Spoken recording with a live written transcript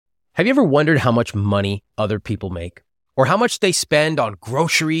Have you ever wondered how much money other people make? Or how much they spend on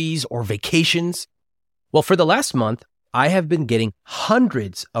groceries or vacations? Well, for the last month, I have been getting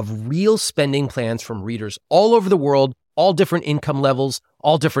hundreds of real spending plans from readers all over the world, all different income levels,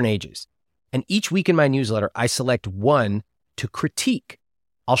 all different ages. And each week in my newsletter, I select one to critique.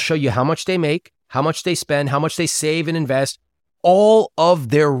 I'll show you how much they make, how much they spend, how much they save and invest, all of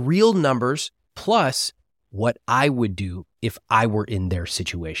their real numbers, plus what I would do if I were in their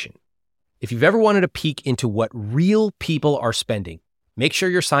situation. If you've ever wanted a peek into what real people are spending, make sure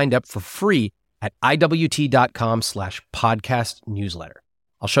you're signed up for free at iwt.com/podcast newsletter.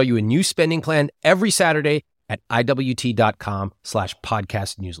 I'll show you a new spending plan every Saturday at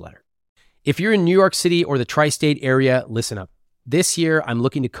iwt.com/podcast newsletter. If you're in New York City or the tri-state area, listen up. This year, I'm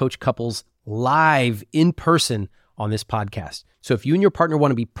looking to coach couples live in person on this podcast. So if you and your partner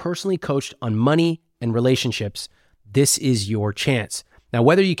want to be personally coached on money and relationships, this is your chance. Now,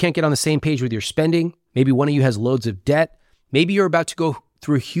 whether you can't get on the same page with your spending, maybe one of you has loads of debt, maybe you're about to go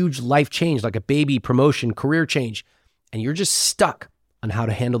through a huge life change like a baby, promotion, career change, and you're just stuck on how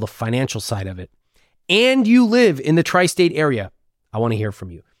to handle the financial side of it, and you live in the tri-state area, I want to hear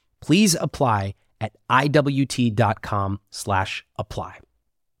from you. Please apply at iwt.com/apply.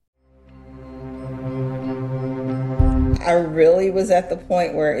 I really was at the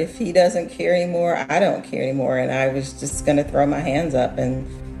point where if he doesn't care anymore, I don't care anymore. And I was just going to throw my hands up and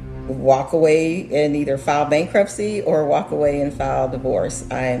walk away and either file bankruptcy or walk away and file divorce.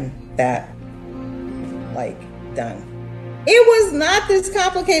 I'm that, done. It was not this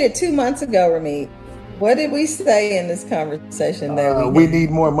complicated 2 months ago, Ramit. What did we say in this conversation? That we need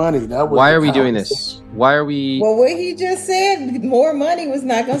more money. That was Why are we doing this? Why are we? Well, what he just said, more money was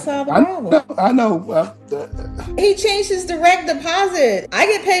not going to solve the problem. I know. He changed his direct deposit. I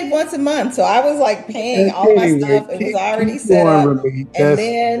get paid once a month, so I was paying all my stuff. It was already set up, and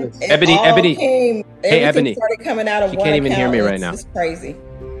then Ebony started coming out of one account. You can't even hear me right now. It's crazy.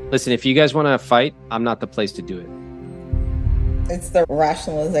 Listen, if you guys want to fight, I'm not the place to do it. It's the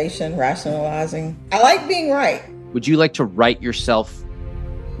rationalizing. I like being right. Would you like to write yourself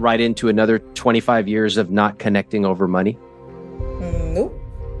right into another 25 years of not connecting over money? Nope.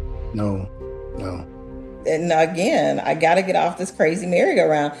 No. And again, I got to get off this crazy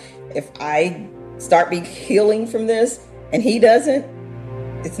merry-go-round. If I start healing from this and he doesn't,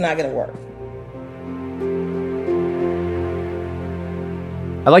 it's not going to work.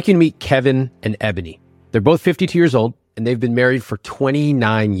 I'd like you to meet Kevin and Ebony. They're both 52 years old, and they've been married for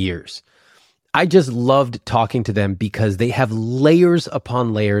 29 years. I just loved talking to them because they have layers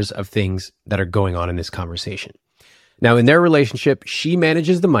upon layers of things that are going on in this conversation. Now, in their relationship, she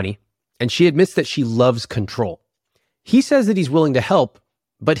manages the money, and she admits that she loves control. He says that he's willing to help,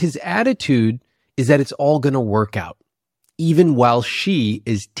 but his attitude is that it's all going to work out, even while she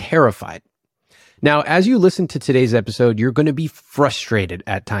is terrified. Now, as you listen to today's episode, you're going to be frustrated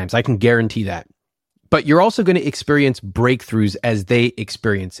at times. I can guarantee that. But you're also going to experience breakthroughs as they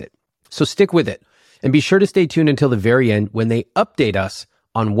experience it. So stick with it and be sure to stay tuned until the very end when they update us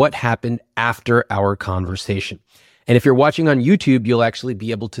on what happened after our conversation. And if you're watching on YouTube, you'll actually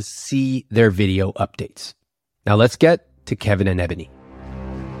be able to see their video updates. Now let's get to Kevin and Ebony.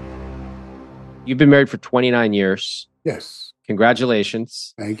 You've been married for 29 years. Yes.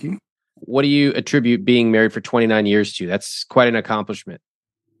 Congratulations. Thank you. What do you attribute being married for 29 years to? That's quite an accomplishment.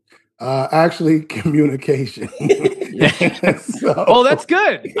 Actually, communication. Oh, that's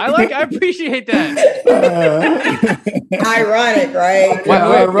good. I appreciate that. Ironic, right?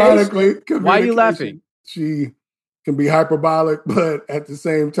 Ironically, why are you laughing? She can be hyperbolic, but at the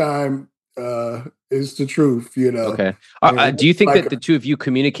same time, it's the truth, Okay. Do you think that the two of you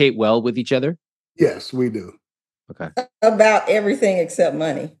communicate well with each other? Yes, we do. Okay. About everything except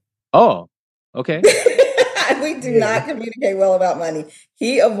money. Oh, okay. We do not communicate well about money.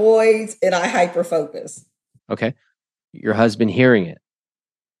 He avoids and I hyper-focus. Okay. Your husband hearing it.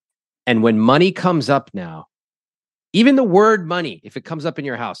 And when money comes up now, even the word money, if it comes up in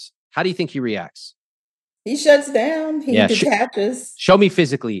your house, how do you think he reacts? He shuts down. He detaches. Show me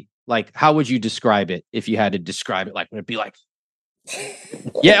physically, how would you describe it if you had to describe it? Would it be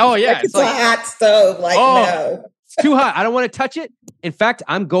it's a hot stove. No. It's too hot. I don't want to touch it. In fact,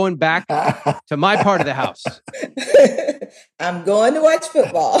 I'm going back to my part of the house. I'm going to watch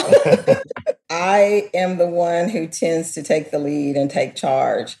football. I am the one who tends to take the lead and take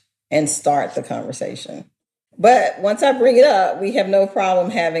charge and start the conversation. But once I bring it up, we have no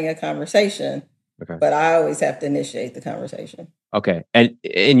problem having a conversation. Okay. But I always have to initiate the conversation. Okay. And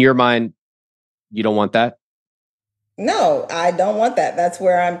in your mind, you don't want that? No, I don't want that. That's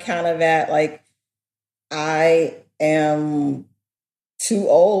where I'm kind of at. I am too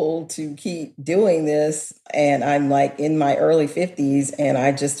old to keep doing this. And I'm like in my early 50s, and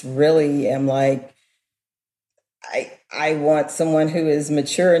I just really am like, I want someone who is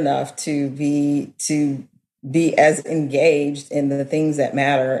mature enough to be as engaged in the things that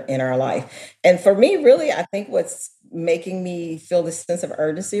matter in our life. And for me, really, I think what's making me feel this sense of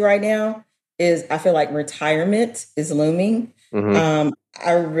urgency right now is I feel like retirement is looming.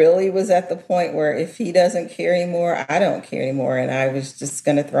 I really was at the point where if he doesn't care anymore, I don't care anymore. And I was just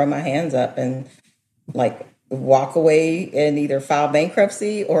going to throw my hands up and like walk away and either file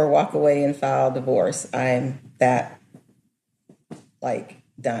bankruptcy or walk away and file divorce. I'm that like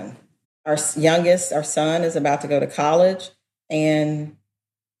done. Our youngest, our son, is about to go to college. And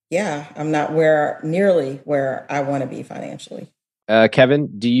yeah, I'm not nearly where I want to be financially. Kevin,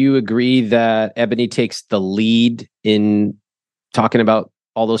 do you agree that Ebony takes the lead in talking about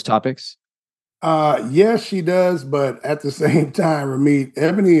all those topics? Yes, she does. But at the same time, Ramit,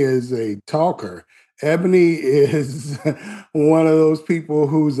 Ebony is a talker. Ebony is one of those people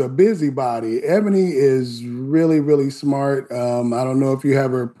who's a busybody. Ebony is really, really smart. I don't know if you have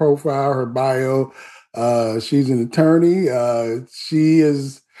her profile, her bio. She's an attorney. She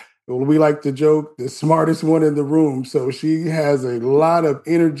is, we like to joke, the smartest one in the room. So she has a lot of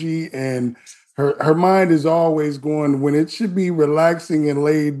energy, and her mind is always going when it should be relaxing and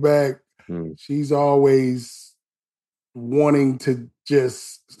laid back. She's always wanting to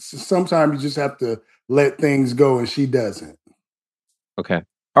sometimes you just have to let things go, and she doesn't. Okay.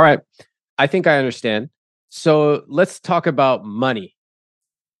 All right. I think I understand. So let's talk about money.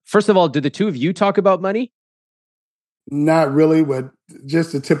 First of all, do the two of you talk about money? Not really, but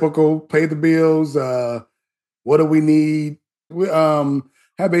just the typical pay the bills. What do we need? We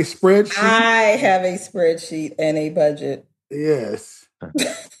have a spreadsheet. I have a spreadsheet and a budget. Yes.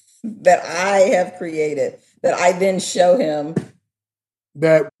 That I have created that I then show him.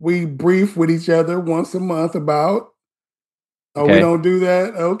 That we brief with each other once a month about. Oh, okay. We don't do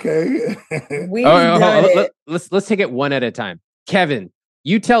that? Okay. Let's take it one at a time. Kevin,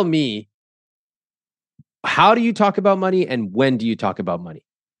 you tell me, how do you talk about money and when do you talk about money?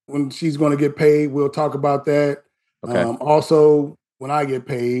 When she's going to get paid, we'll talk about that. Okay. Also, when I get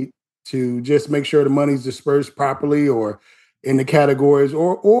paid, to just make sure the money's dispersed properly or in the categories,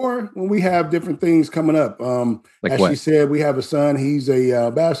 or when we have different things coming up. Like as what? She said, we have a son. He's a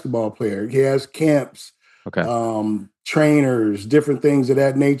basketball player. He has camps, trainers, different things of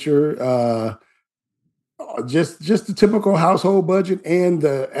that nature. Just the typical household budget and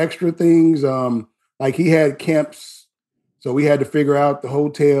the extra things. Like he had camps, so we had to figure out the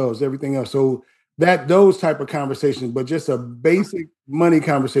hotels, everything else. So those type of conversations, but just a basic money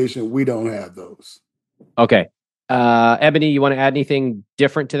conversation, we don't have those. Okay. Ebony, you want to add anything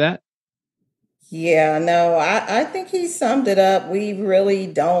different to that? Yeah, no, I think he summed it up. We really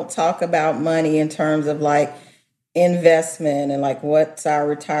don't talk about money in terms of like investment and like what's our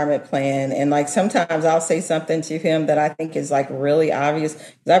retirement plan. And like sometimes I'll say something to him that I think is like really obvious,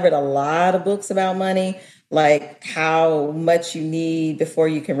 because I've read a lot of books about money, like how much you need before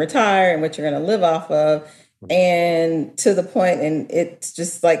you can retire and what you're going to live off of. And to the point, and it's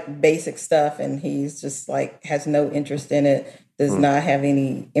just like basic stuff, and he's just like has no interest in it, does not have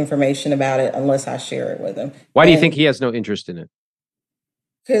any information about it unless I share it with him. Why do you think he has no interest in it?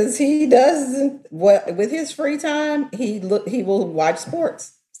 Because he doesn't, with his free time, he will watch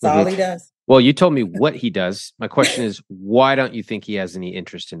sports. That's all he does. Well, you told me what he does. My question is, why don't you think he has any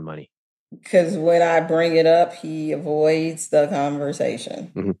interest in money? Because when I bring it up, he avoids the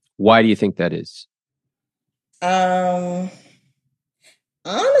conversation. Why do you think that is? Honestly,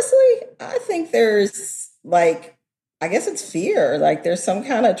 I think there's like, I guess it's fear. Like there's some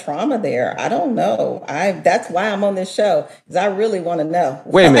kind of trauma there. I don't know. That's why I'm on this show, because I really want to know.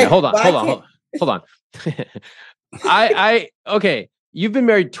 Wait a minute. Hold on. Okay. You've been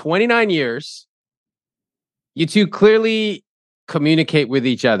married 29 years. You two clearly communicate with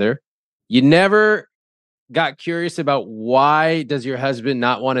each other. You never got curious about why does your husband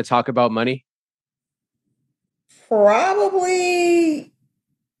not want to talk about money? Probably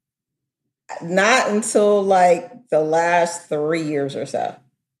not until like the last 3 years or so.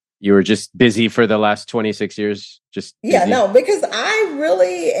 You were just busy for the last 26 years? Just busy? Yeah, no, because I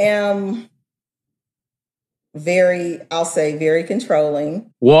really am very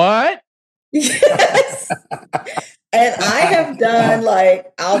controlling. What? Yes. And I have done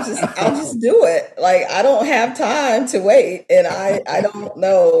like, I'll just do it. Like, I don't have time to wait. And I don't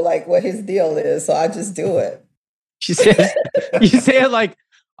know like what his deal is. So I just do it. You say it like,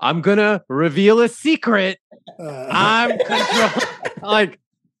 I'm going to reveal a secret. I'm control. Like,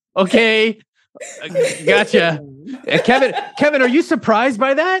 okay, Gotcha. Kevin, are you surprised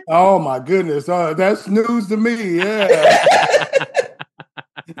by that? Oh my goodness. That's news to me. Yeah.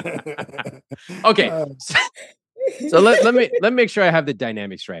 Okay. So let me make sure I have the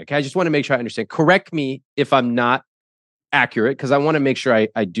dynamics right. Okay. I just want to make sure I understand. Correct me if I'm not accurate, because I want to make sure I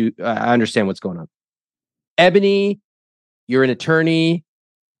understand what's going on. Ebony, you're an attorney.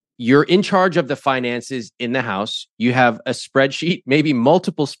 You're in charge of the finances in the house. You have a spreadsheet, maybe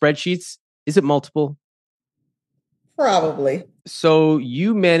multiple spreadsheets. Is it multiple? Probably. So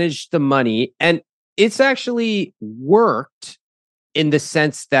you manage the money, and it's actually worked in the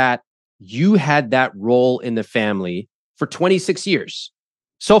sense that you had that role in the family for 26 years.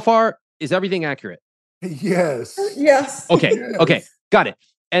 So far, is everything accurate? Yes. Yes. Okay. Yes. Okay. Got it.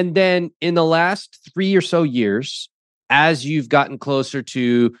 And then in the last 3 or so years, as you've gotten closer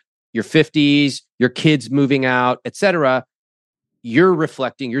to your 50s, your kids moving out, etc., you're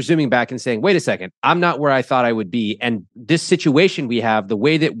reflecting, you're zooming back and saying, wait a second, I'm not where I thought I would be. And this situation we have, the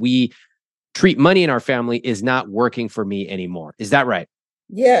way that we treat money in our family is not working for me anymore. Is that right?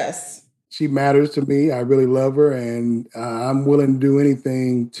 Yes. She matters to me. I really love her, and I'm willing to do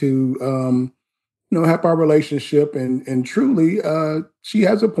anything to, help our relationship. And truly, she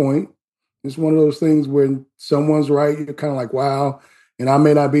has a point. It's one of those things when someone's right, you're kind of like, wow. And I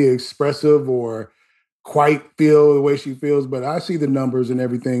may not be expressive or quite feel the way she feels, but I see the numbers and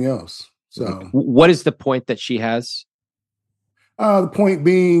everything else. So what is the point that she has? The point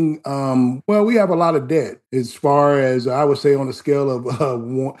being, we have a lot of debt. As far as I would say on a scale of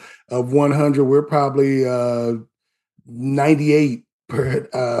 100, we're probably 98.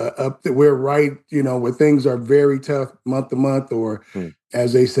 Up that we're right, where things are very tough month to month, or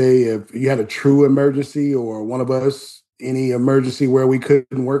as they say, if you had a true emergency or one of us, any emergency where we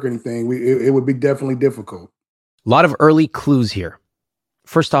couldn't work anything, it would be definitely difficult. A lot of early clues here.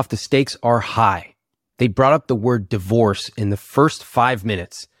 First off, the stakes are high. They brought up the word divorce in the first 5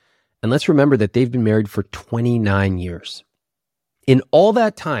 minutes. And let's remember that they've been married for 29 years. In all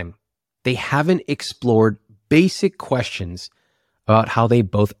that time, they haven't explored basic questions about how they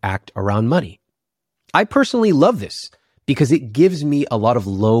both act around money. I personally love this because it gives me a lot of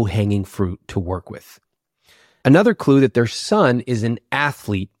low-hanging fruit to work with. Another clue that their son is an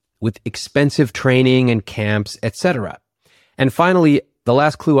athlete with expensive training and camps, etc. And finally, the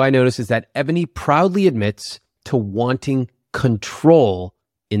last clue I notice is that Ebony proudly admits to wanting control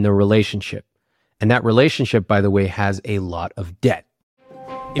in the relationship. And that relationship, by the way, has a lot of debt.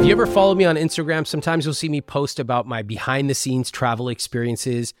 If you ever follow me on Instagram, sometimes you'll see me post about my behind-the-scenes travel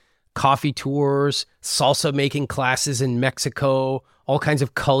experiences, coffee tours, salsa making classes in Mexico, all kinds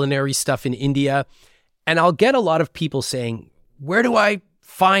of culinary stuff in India. And I'll get a lot of people saying, where do I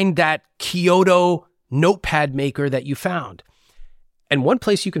find that Kyoto notepad maker that you found? And one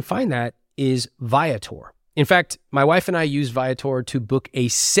place you can find that is Viator. In fact, my wife and I used Viator to book a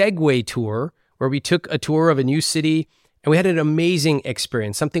Segway tour where we took a tour of a new city and we had an amazing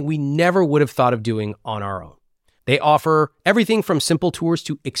experience, something we never would have thought of doing on our own. They offer everything from simple tours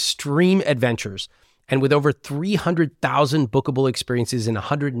to extreme adventures. And with over 300,000 bookable experiences in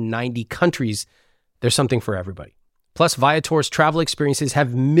 190 countries, there's something for everybody. Plus, Viator's travel experiences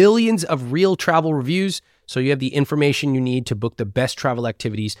have millions of real travel reviews, so you have the information you need to book the best travel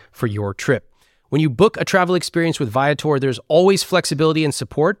activities for your trip. When you book a travel experience with Viator, there's always flexibility and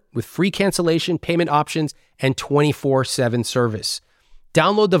support with free cancellation, payment options, and 24/7 service.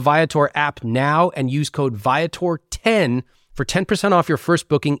 Download the Viator app now and use code Viator10 for 10% off your first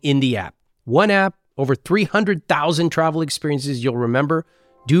booking in the app. One app, over 300,000 travel experiences you'll remember.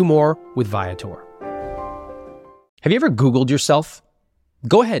 Do more with Viator. Have you ever Googled yourself?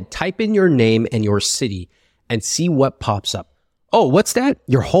 Go ahead, type in your name and your city and see what pops up. Oh, what's that?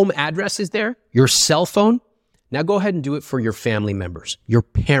 Your home address is there? Your cell phone? Now go ahead and do it for your family members, your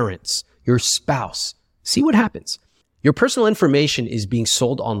parents, your spouse. See what happens. Your personal information is being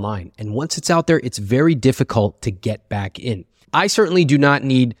sold online, and once it's out there, it's very difficult to get back in. I certainly do not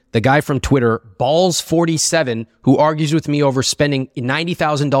need the guy from Twitter, Balls47, who argues with me over spending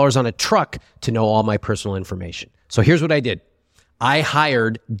 $90,000 on a truck to know all my personal information. So here's what I did. I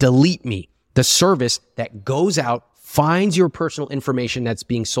hired Delete Me, the service that goes out, finds your personal information that's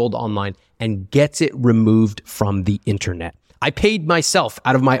being sold online, and gets it removed from the internet. I paid myself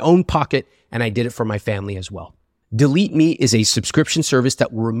out of my own pocket, and I did it for my family as well. Delete Me is a subscription service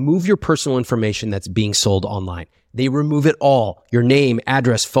that will remove your personal information that's being sold online. They remove it all, your name,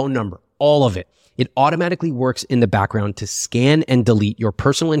 address, phone number, all of it. It automatically works in the background to scan and delete your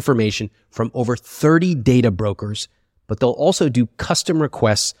personal information from over 30 data brokers, but they'll also do custom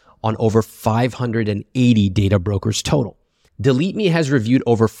requests on over 580 data brokers total. Delete Me has reviewed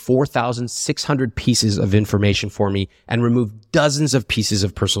over 4,600 pieces of information for me and removed dozens of pieces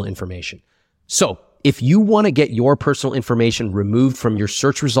of personal information. So if you want to get your personal information removed from your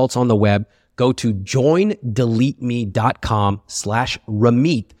search results on the web, go to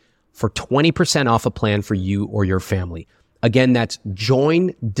joindeleteme.com/Ramit for 20% off a plan for you or your family. Again, that's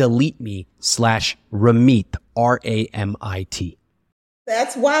joindeleteme/Ramit, RAMIT.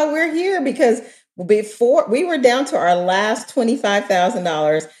 That's why we're here, because before we were down to our last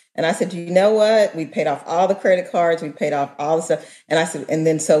 $25,000. And I said, you know what? We paid off all the credit cards. We paid off all the stuff. And I said, and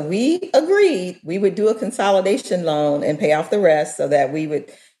then so we agreed we would do a consolidation loan and pay off the rest so that we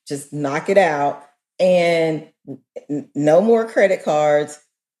would just knock it out and no more credit cards.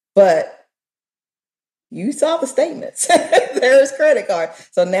 But you saw the statements. There's credit card.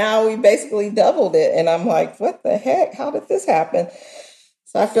 So now we basically doubled it. And I'm like, what the heck? How did this happen?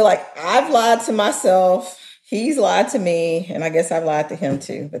 So I feel like I've lied to myself. He's lied to me. And I guess I've lied to him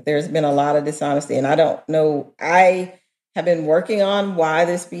too. But there's been a lot of dishonesty. And I don't know. I have been working on why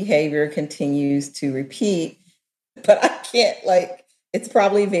this behavior continues to repeat. But I can't, it's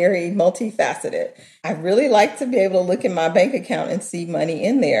probably very multifaceted. I really like to be able to look in my bank account and see money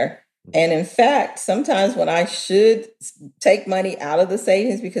in there. And in fact, sometimes when I should take money out of the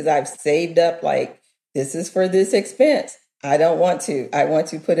savings because I've saved up, this is for this expense, I don't want to. I want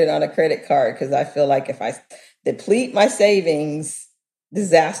to put it on a credit card because I feel like if I deplete my savings,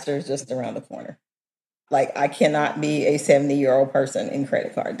 disaster is just around the corner. I cannot be a 70-year-old person in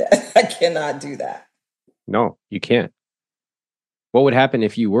credit card debt. I cannot do that. No, you can't. What would happen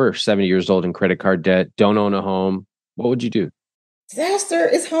if you were 70 years old in credit card debt, don't own a home? What would you do? Disaster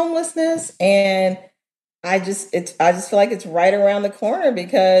is homelessness. And I just feel like it's right around the corner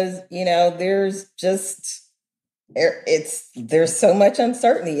because, there's so much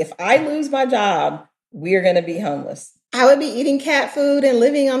uncertainty. If I lose my job, we're going to be homeless. I would be eating cat food and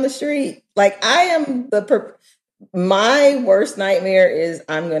living on the street. My worst nightmare is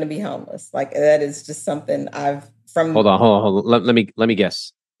I'm going to be homeless. That is just something Hold on. Let me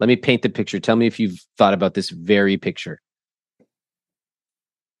guess. Let me paint the picture. Tell me if you've thought about this very picture.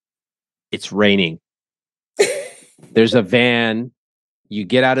 It's raining. There's a van.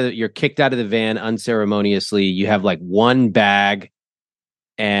 You're kicked out of the van unceremoniously. You have one bag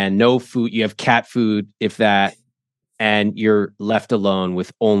and no food. You have cat food, if that, and you're left alone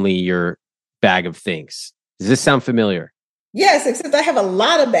with only your bag of things. Does this sound familiar? Yes, except I have a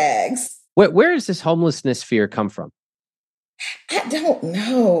lot of bags. Where does this homelessness fear come from? I don't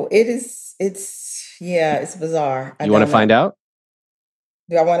know. It's bizarre. You want to find out?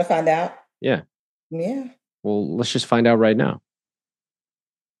 Do I want to find out? Yeah. Yeah. Well, let's just find out right now.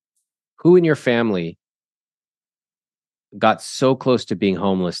 Who in your family got so close to being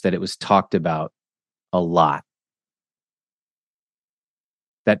homeless that it was talked about a lot?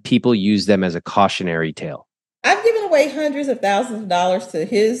 That people use them as a cautionary tale? I've given away hundreds of thousands of dollars to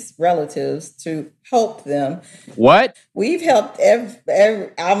his relatives to help them. What? We've helped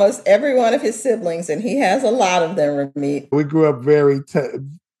almost every one of his siblings, and he has a lot of them, Ramit. We grew up really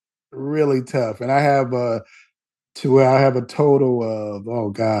tough. And I have a total of,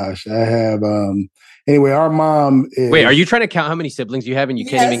 anyway, our mom is... Wait, are you trying to count how many siblings you have and you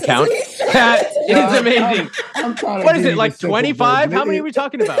can't even count? That is amazing. What is it, 25? How many are we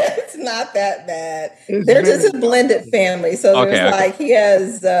talking about? It's not that bad. They're just a blended family. So he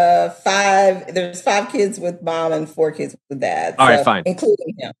has 5, there's 5 kids with mom and 4 kids with dad. All right, fine.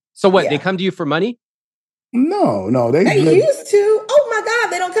 Including him. So what, they come to you for money? No. They used to. Oh my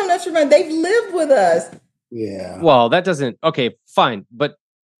God, they don't come to us for money. They've lived with us. Yeah. Well, that doesn't... Okay, fine. But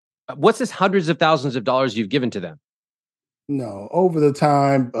what's this hundreds of thousands of dollars you've given to them? No, over the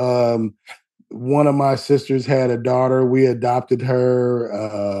time, one of my sisters had a daughter. We adopted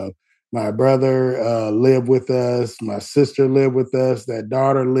her. My brother lived with us. My sister lived with us. That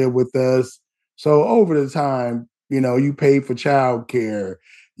daughter lived with us. So over the time, you paid for childcare.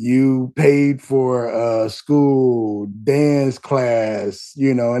 You paid for school, dance class,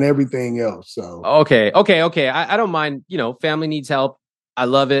 and everything else. So okay. I don't mind. Family needs help. I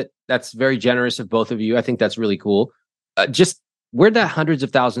love it. That's very generous of both of you. I think that's really cool. Just where'd that hundreds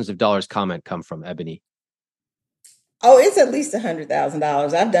of thousands of dollars comment come from, Ebony? Oh, it's at least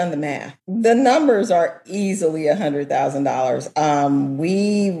 $100,000. I've done the math. The numbers are easily $100,000.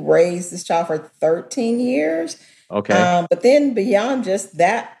 We raised this child for 13 years. Okay. But then beyond just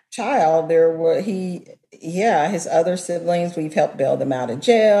that child, his other siblings, we've helped bail them out of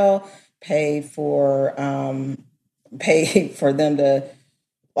jail, paid for them to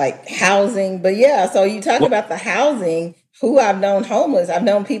housing. But so you talk about the housing, who I've known homeless. I've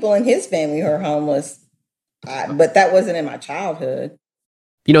known people in his family who are homeless. But that wasn't in my childhood.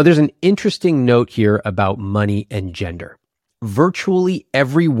 You know, there's an interesting note here about money and gender. Virtually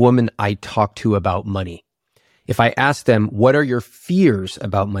every woman I talk to about money, if I ask them, what are your fears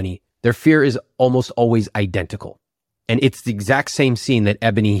about money? Their fear is almost always identical. And it's the exact same scene that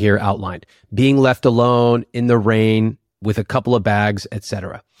Ebony here outlined, being left alone in the rain with a couple of bags,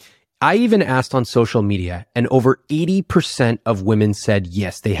 etc. I even asked on social media, and over 80% of women said,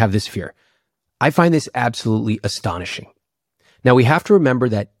 yes, they have this fear. I find this absolutely astonishing. Now, we have to remember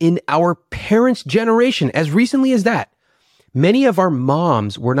that in our parents' generation, as recently as that, many of our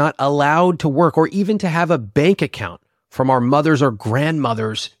moms were not allowed to work or even to have a bank account from our mothers' or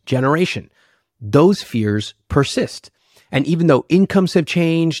grandmothers' generation. Those fears persist. And even though incomes have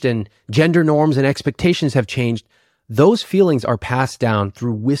changed and gender norms and expectations have changed, those feelings are passed down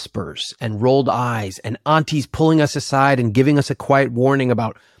through whispers and rolled eyes and aunties pulling us aside and giving us a quiet warning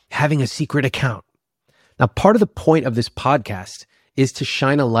about having a secret account. Now, part of the point of this podcast is to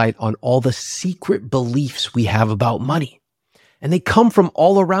shine a light on all the secret beliefs we have about money. And they come from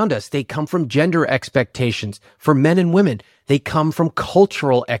all around us. They come from gender expectations for men and women. They come from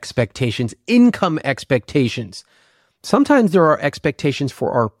cultural expectations, income expectations. Sometimes there are expectations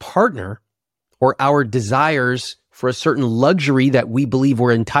for our partner or our desires for a certain luxury that we believe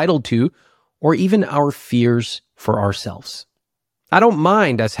we're entitled to, or even our fears for ourselves. I don't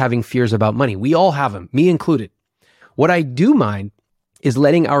mind us having fears about money. We all have them, me included. What I do mind is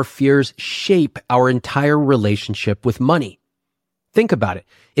letting our fears shape our entire relationship with money. Think about it.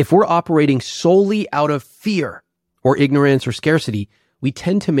 If we're operating solely out of fear or ignorance or scarcity, we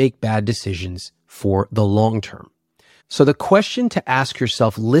tend to make bad decisions for the long term. So the question to ask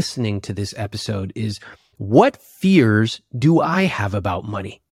yourself listening to this episode is, what fears do I have about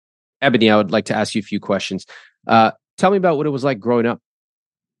money? Ebony, I would like to ask you a few questions. Tell me about what it was like growing up.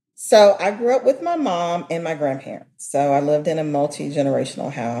 So I grew up with my mom and my grandparents. So I lived in a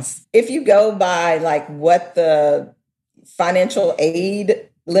multi-generational house. If you go by like what the financial aid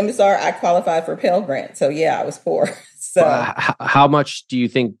limits are, I qualified for Pell Grant. So yeah, I was poor. So how much do you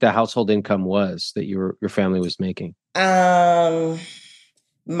think the household income was that your family was making? My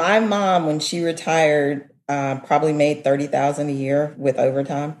mom, when she retired, probably made $30,000 a year with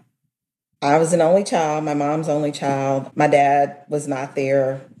overtime. I was an only child. My mom's only child. My dad was not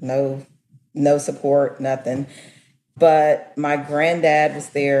there. No support, nothing. But my granddad was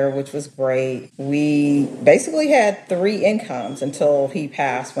there, which was great. We basically had 3 incomes until he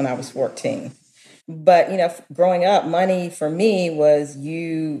passed when I was 14. But, you know, growing up, money for me was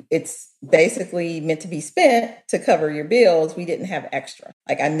it's basically meant to be spent to cover your bills. We didn't have extra.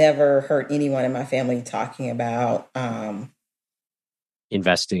 Like I never heard anyone in my family talking about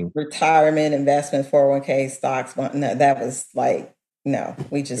investing, retirement, investment, 401k, stocks. No, that was like, no,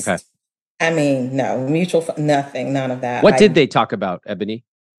 we just, okay. I mean, no, mutual fund, nothing, none of that. What did they talk about, Ebony?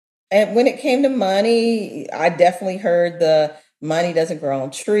 And when it came to money, I definitely heard the money doesn't grow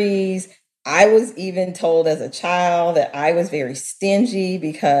on trees. I was even told as a child that I was very stingy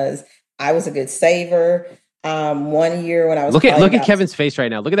because I was a good saver. One year when I was look at Kevin's face right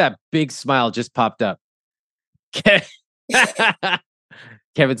now. Look at that big smile just popped up.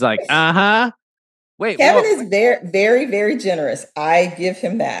 Kevin's like, Wait, Kevin is very, very, very generous. I give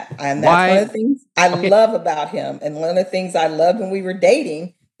him that. And that's one of the things I love about him. And one of the things I loved when we were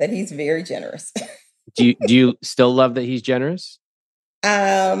dating, that he's very generous. Do you still love that he's generous?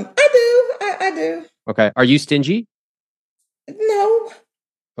 I do. Okay. Are you stingy? No.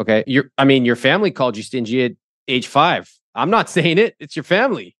 Okay. Your family called you stingy at age 5. I'm not saying it. It's your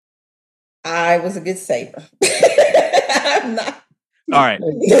family. I was a good saver. I'm not. All right.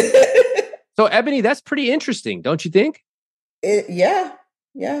 So, Ebony, that's pretty interesting, don't you think? Yeah.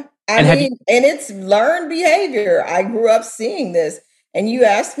 And it's learned behavior. I grew up seeing this. And you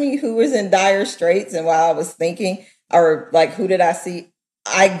asked me who was in dire straits, and while I was thinking, or like, who did I see?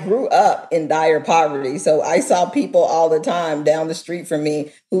 I grew up in dire poverty. So I saw people all the time down the street from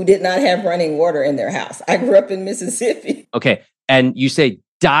me who did not have running water in their house. I grew up in Mississippi. Okay. And you say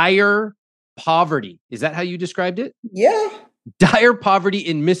dire poverty. Is that how you described it? Yeah. Dire poverty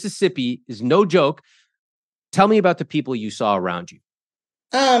in Mississippi is no joke. Tell me about the people you saw around you.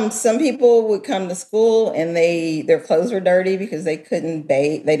 Some people would come to school and their clothes were dirty because they couldn't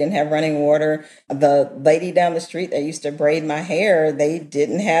bathe. They didn't have running water. The lady down the street that used to braid my hair, they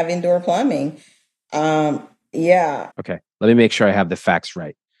didn't have indoor plumbing. Yeah. Okay. Let me make sure I have the facts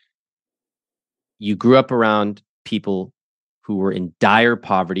right. You grew up around people who were in dire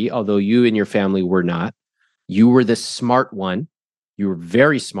poverty, although you and your family were not. You were the smart one. You were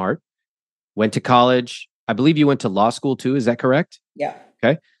very smart. Went to college. I believe you went to law school too. Is that correct? Yeah.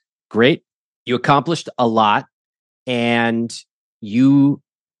 Okay. Great. You accomplished a lot and you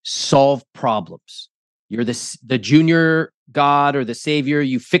solve problems. You're the junior God or the savior.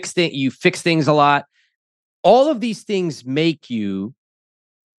 You fix things a lot. All of these things make you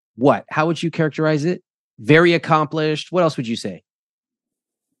what? How would you characterize it? Very accomplished. What else would you say?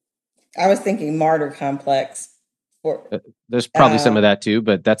 I was thinking martyr complex. There's probably some of that too,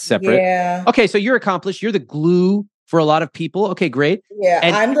 but that's separate. Yeah. Okay, so you're accomplished. You're the glue for a lot of people. Okay, great. Yeah,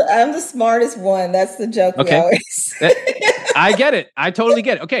 and I'm the smartest one. That's the joke we always say. I get it. I totally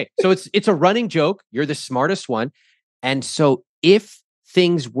get it. Okay, so it's a running joke. You're the smartest one. And so if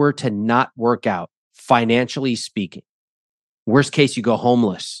things were to not work out, financially speaking, worst case, you go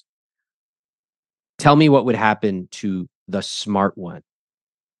homeless. Tell me what would happen to the smart one.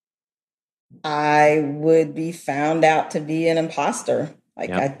 I would be found out to be an imposter.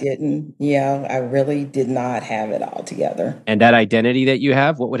 I really did not have it all together. And that identity that you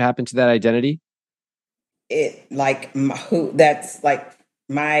have, what would happen to that identity?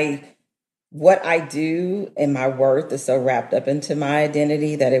 What I do and my worth is so wrapped up into my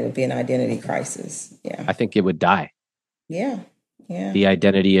identity that it would be an identity crisis. Yeah. I think it would die. Yeah. Yeah. The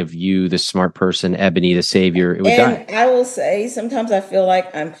identity of you, the smart person, Ebony, the savior, it would die. I will say, sometimes I feel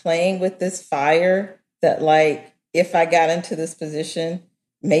like I'm playing with this fire that, like, if I got into this position,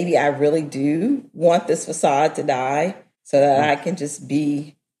 maybe I really do want this facade to die so that I can just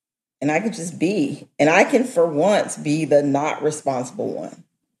be, and I can for once be the not responsible one.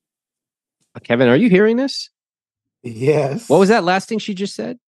 Kevin, are you hearing this? Yes. What was that last thing she just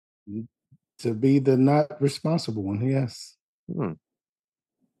said? To be the not responsible one, yes. What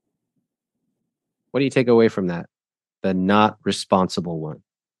do you take away from that? The not responsible one.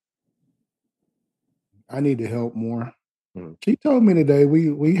 I need to help more. She told me today,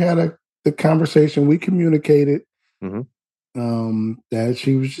 we had the conversation, we communicated that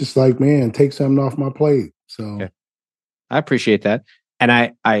she was just like, man, take something off my plate. So okay. I appreciate that. And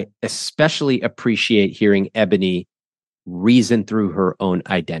I especially appreciate hearing Ebony reason through her own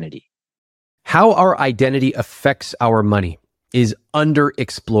identity. How our identity affects our money is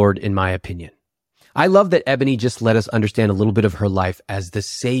underexplored, in my opinion. I love that Ebony just let us understand a little bit of her life as the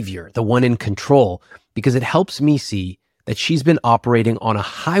savior, the one in control, because it helps me see that she's been operating on a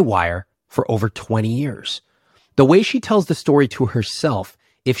high wire for over 20 years. The way she tells the story to herself,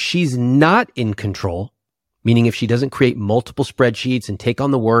 if she's not in control, meaning if she doesn't create multiple spreadsheets and take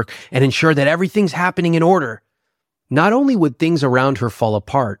on the work and ensure that everything's happening in order, not only would things around her fall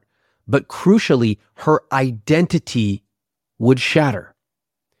apart, but crucially, her identity would shatter.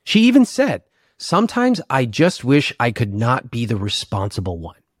 She even said, sometimes I just wish I could not be the responsible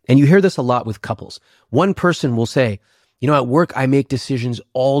one. And you hear this a lot with couples. One person will say, at work, I make decisions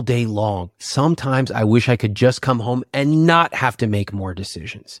all day long. Sometimes I wish I could just come home and not have to make more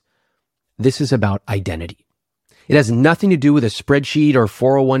decisions. This is about identity. It has nothing to do with a spreadsheet or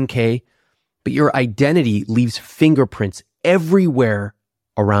 401k, but your identity leaves fingerprints everywhere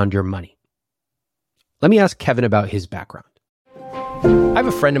around your money. Let me ask Kevin about his background. I have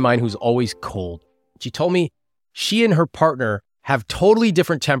a friend of mine who's always cold. She told me she and her partner have totally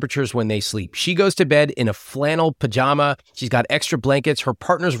different temperatures when they sleep. She goes to bed in a flannel pajama. She's got extra blankets. Her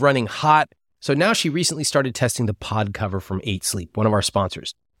partner's running hot. So now she recently started testing the pod cover from 8 Sleep, one of our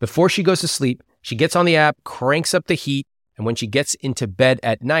sponsors. Before she goes to sleep, she gets on the app, cranks up the heat, and when she gets into bed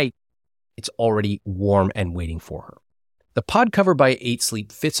at night, it's already warm and waiting for her. The pod cover by 8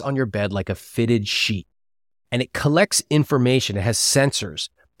 Sleep fits on your bed like a fitted sheet, and it collects information. It has sensors.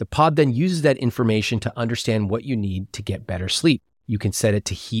 The pod then uses that information to understand what you need to get better sleep. You can set it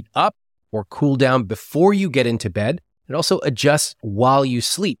to heat up or cool down before you get into bed. It also adjusts while you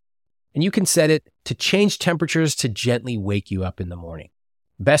sleep. And you can set it to change temperatures to gently wake you up in the morning.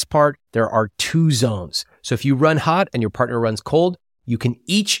 Best part, there are 2 zones. So if you run hot and your partner runs cold, you can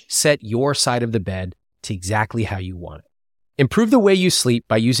each set your side of the bed to exactly how you want it. Improve the way you sleep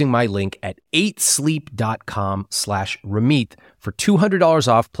by using my link at 8sleep.com/Ramit for $200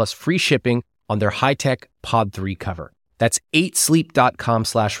 off plus free shipping on their high-tech Pod 3 cover. That's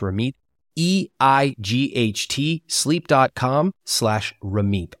 8sleep.com/Ramit, EIGHT,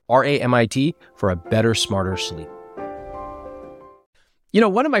 sleep.com/Ramit, RAMIT, for a better, smarter sleep.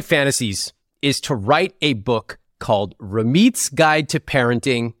 One of my fantasies is to write a book called Ramit's Guide to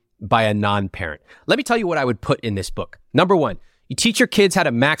Parenting by a Non-Parent. Let me tell you what I would put in this book. Number 1, you teach your kids how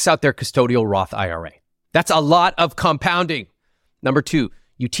to max out their custodial Roth IRA. That's a lot of compounding. Number 2,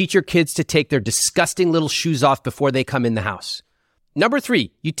 you teach your kids to take their disgusting little shoes off before they come in the house. Number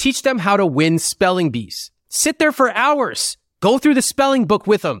 3, you teach them how to win spelling bees. Sit there for hours. Go through the spelling book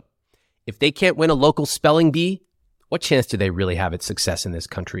with them. If they can't win a local spelling bee, what chance do they really have at success in this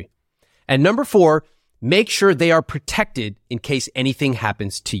country? And number 4, make sure they are protected in case anything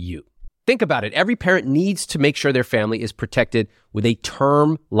happens to you. Think about it. Every parent needs to make sure their family is protected with a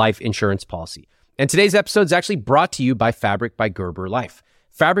term life insurance policy. And today's episode is actually brought to you by Fabric by Gerber Life.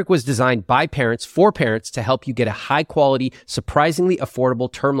 Fabric was designed by parents for parents to help you get a high quality, surprisingly affordable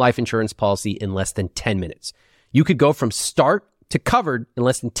term life insurance policy in less than 10 minutes. You could go from start to covered in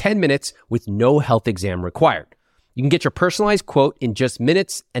less than 10 minutes with no health exam required. You can get your personalized quote in just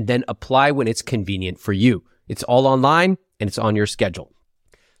minutes and then apply when it's convenient for you. It's all online and it's on your schedule.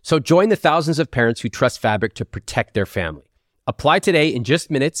 So join the thousands of parents who trust Fabric to protect their family. Apply today in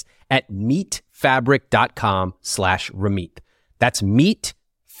just minutes at meetfabric.com/Ramit. That's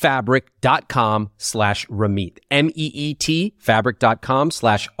meetfabric.com/Ramit. MEET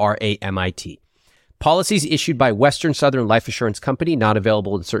fabric.com/RAMIT. Policies issued by Western Southern Life Assurance Company, not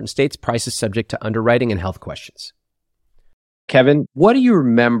available in certain states. Prices subject to underwriting and health questions. Kevin, what do you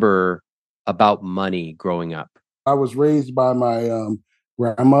remember about money growing up? I was raised by my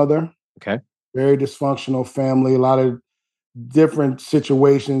grandmother. Okay. Very dysfunctional family, a lot of different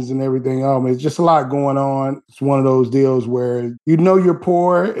situations and everything. It's just a lot going on. It's one of those deals where you know you're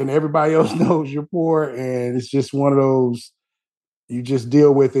poor and everybody else knows you're poor. And it's just one of those, you just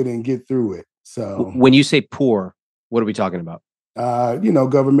deal with it and get through it. So when you say poor, what are we talking about?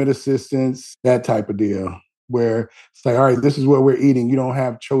 Government assistance, that type of deal. Where it's like, all right, this is what we're eating. You don't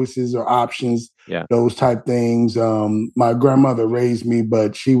have choices or options, those type things. My grandmother raised me,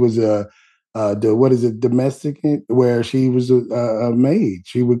 but she was domestic, where she was a maid.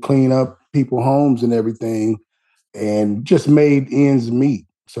 She would clean up people's homes and everything and just made ends meet.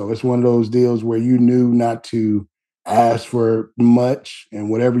 So it's one of those deals where you knew not to ask for much, and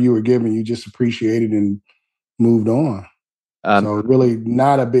whatever you were given, you just appreciated and moved on. So really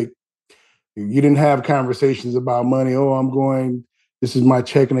not a big, you didn't have conversations about money. This is my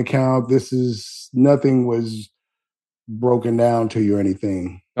checking account. Nothing was broken down to you or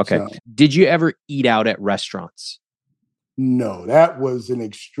anything. Okay. So, did you ever eat out at restaurants? No, that was an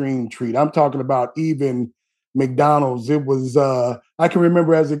extreme treat. I'm talking about even McDonald's. It was, I can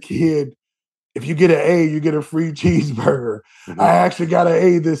remember as a kid, if you get an A, you get a free cheeseburger. Mm-hmm. I actually got an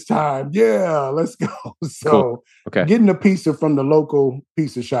A this time. Yeah, let's go. So cool. Okay. Getting a pizza from the local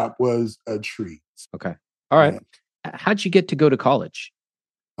pizza shop was a treat. Okay. All right. Yeah. How'd you get to go to college?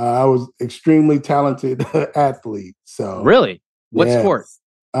 I was extremely talented athlete. So really? What sport?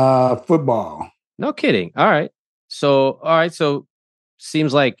 Football. No kidding. All right. So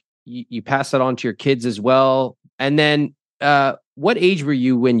seems like you pass that on to your kids as well. And then what age were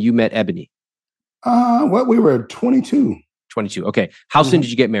you when you met Ebony? We were 22. 22. Okay. How soon did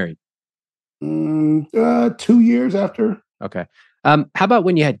you get married? 2 years after. Okay. How about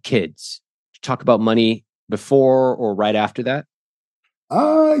when you had kids? Did you talk about money before or right after that?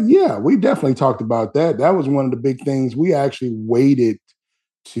 Yeah, we definitely talked about that. That was one of the big things. We actually waited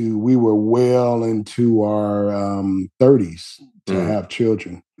we were well into our 30s to have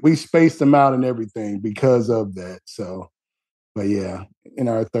children. We spaced them out and everything because of that. So, but yeah, in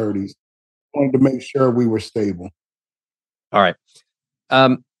our 30s. Wanted to make sure we were stable. All right.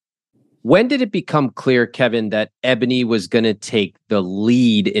 When did it become clear, Kevin, that Ebony was going to take the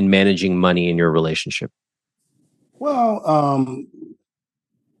lead in managing money in your relationship? Well,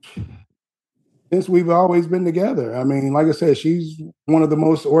 since we've always been together. I mean, like I said, she's one of the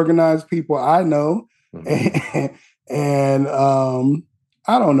most organized people I know. Mm-hmm. And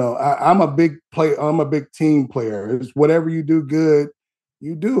I don't know. I'm a big team player. It's whatever you do good,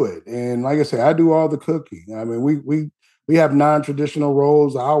 you do it. And like I say, I do all the cooking. I mean, we have non-traditional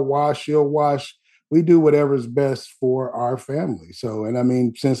roles. I'll wash, she'll wash. We do whatever's best for our family. So, and I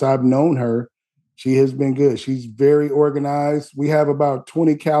mean, since I've known her, she has been good. She's very organized. We have about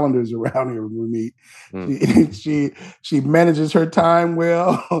 20 calendars around here when we meet. She manages her time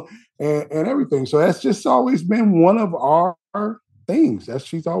well and everything. So that's just always been one of our things.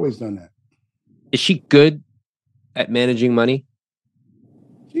 She's always done that. Is she good at managing money?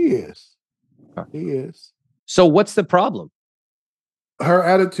 She is. She is. So what's the problem? Her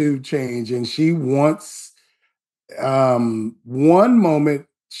attitude changed, and she wants one moment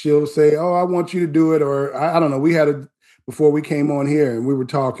she'll say, "Oh, I want you to do it," or I don't know. We had before we came on here, and we were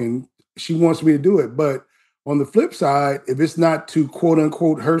talking. She wants me to do it, but on the flip side, if it's not to quote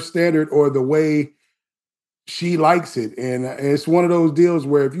unquote her standard or the way she likes it, and it's one of those deals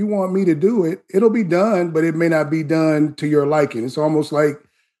where if you want me to do it, it'll be done, but it may not be done to your liking. It's almost like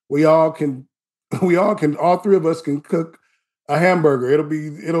all three of us can cook a hamburger.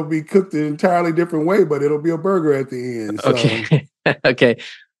 It'll be cooked an entirely different way, but it'll be a burger at the end. So. Okay. Okay.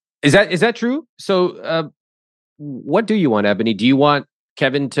 Is that true? So what do you want, Ebony? Do you want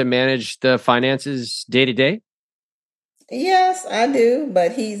Kevin to manage the finances day to day? Yes, I do,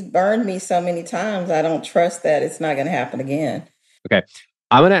 but he's burned me so many times. I don't trust that it's not going to happen again. Okay.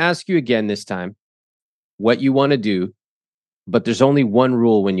 I'm going to ask you again this time what you want to do, but there's only one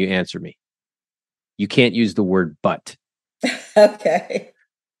rule when you answer me. You can't use the word but. Okay.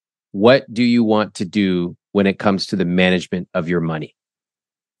 What do you want to do when it comes to the management of your money?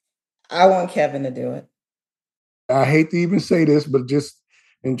 I want Kevin to do it. I hate to even say this, but just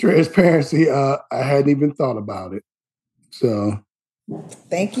in transparency, I hadn't even thought about it. So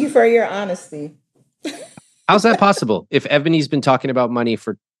thank you for your honesty. How's that possible if Ebony's been talking about money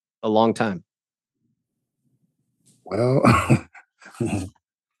for a long time? Well,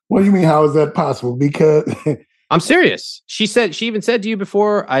 what do you mean? How is that possible? Because I'm serious. She even said to you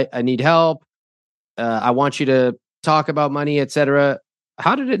before, I need help. I want you to talk about money, etc.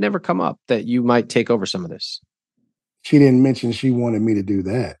 How did it never come up that you might take over some of this? She didn't mention she wanted me to do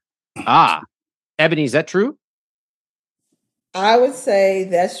that. Ebony, is that true? I would say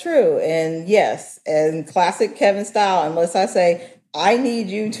that's true. And yes, in classic Kevin style, unless I say, I need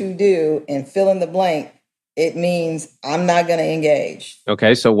you to do and fill in the blank, it means I'm not going to engage.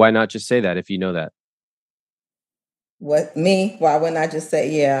 Okay, so why not just say that if you know that? What, me? Why wouldn't I just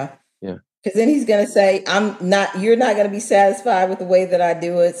say, yeah? Yeah. Because then he's going to say, you're not going to be satisfied with the way that I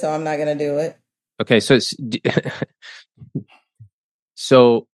do it, so I'm not going to do it. Okay, so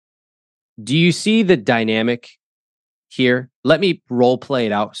do you see the dynamic here? Let me role play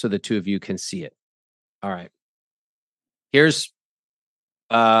it out so the two of you can see it. All right. Here's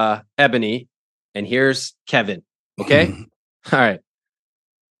Ebony and here's Kevin. Okay? All right.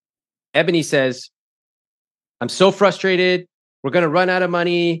 Ebony says, I'm so frustrated. We're going to run out of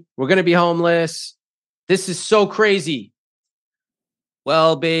money. We're going to be homeless. This is so crazy.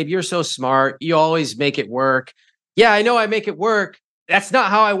 Well, babe, you're so smart. You always make it work. Yeah, I know I make it work. That's not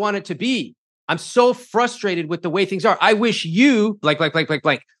how I want it to be. I'm so frustrated with the way things are. I wish you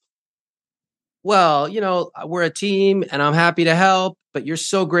blank. Well, we're a team and I'm happy to help, but you're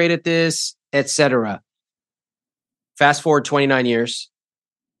so great at this, etc. Fast forward 29 years.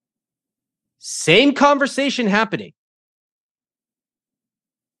 Same conversation happening.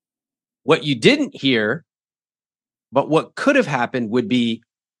 What you didn't hear, but what could have happened would be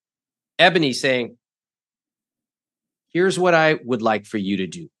Ebony saying, here's what I would like for you to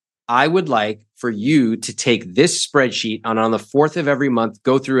do. I would like for you to take this spreadsheet and on the 4th of every month,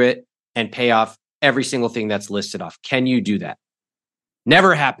 go through it and pay off every single thing that's listed off. Can you do that?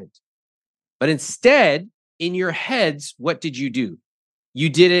 Never happened. But instead, in your heads, what did you do? You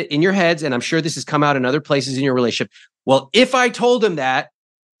did it in your heads, and I'm sure this has come out in other places in your relationship. Well, if I told him that,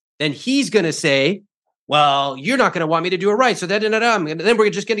 then he's going to say, well, you're not going to want me to do it right. So then we're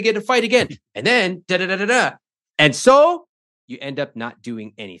just going to get in a fight again. And then da-da-da-da-da. And so you end up not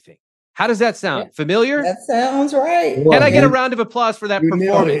doing anything. How does that sound? Familiar? That sounds right. Can I get a round of applause for that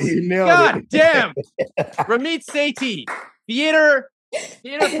performance? God it. damn. Ramit Sethi, theater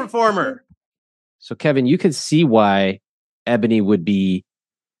performer. So Kevin, you can see why Ebony would be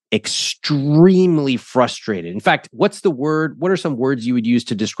extremely frustrated. In fact, what are some words you would use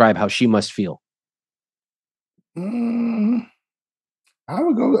to describe how she must feel? I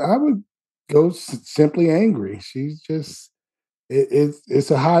would go simply angry. She's just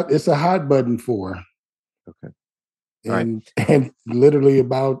it's a hot button for her. Okay. And literally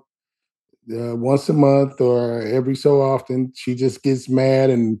about once a month or every so often, she just gets mad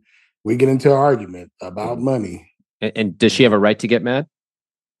and we get into an argument about money. And does she have a right to get mad?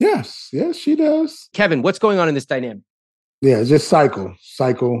 Yes, she does. Kevin, what's going on in this dynamic? Yeah, just cycle.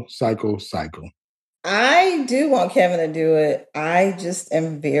 I do want Kevin to do it. I just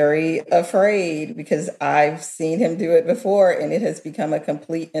am very afraid because I've seen him do it before and it has become a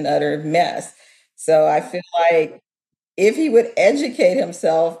complete and utter mess. So I feel like if he would educate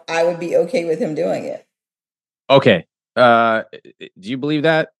himself, I would be okay with him doing it. Okay. Do you believe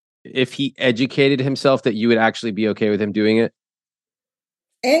that if he educated himself that you would actually be okay with him doing it?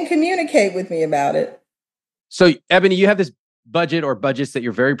 And communicate with me about it. So, Ebony, you have this budget or budgets that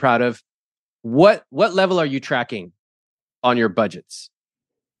you're very proud of. What level are you tracking on your budgets?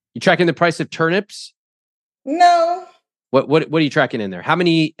 You tracking the price of turnips? No. What are you tracking in there? How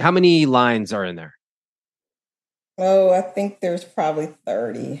many lines are in there? Oh, I think there's probably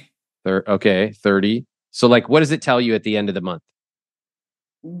 30. Okay, 30. So what does it tell you at the end of the month?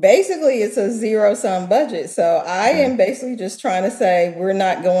 Basically, it's a zero-sum budget. So I am basically just trying to say we're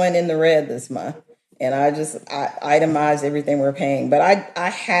not going in the red this month. And I itemize everything we're paying. But I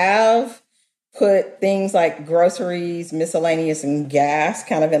have put things like groceries, miscellaneous, and gas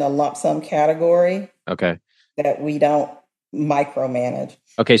kind of in a lump sum category. Okay. That we don't micromanage.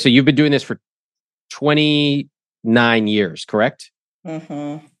 Okay, so you've been doing this for 29 years, correct?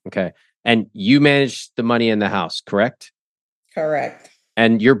 Mm-hmm. Okay. And you manage the money in the house, correct? Correct.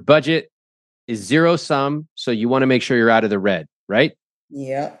 And your budget is zero sum, so you want to make sure you're out of the red, right?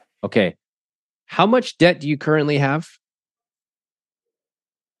 Yep. Okay. How much debt do you currently have?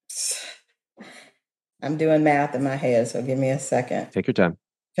 I'm doing math in my head, so give me a second. Take your time.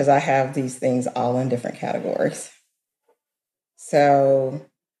 Because I have these things all in different categories. So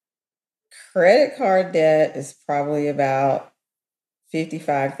credit card debt is probably about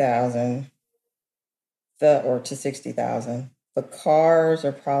 $55,000 or to $60,000. The cars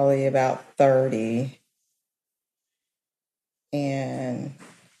are probably about $30,000. And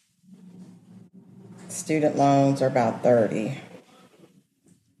student loans are about $30,000.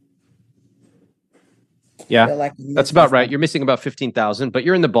 Yeah, like that's about right. You're missing about 15,000, but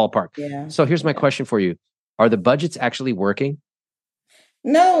you're in the ballpark. Yeah. So here's my question for you. Are the budgets actually working?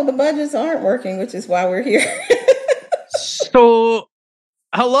 No, the budgets aren't working, which is why we're here. So,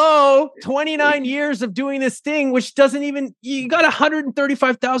 hello, 29 years of doing this thing, which doesn't even, you got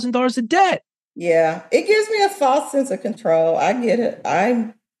 $135,000 of debt. Yeah, it gives me a false sense of control. I get it.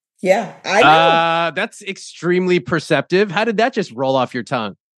 I know. That's extremely perceptive. How did that just roll off your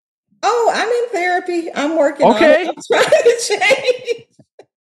tongue? Oh, I'm in therapy. I'm working on it. I'm trying to change.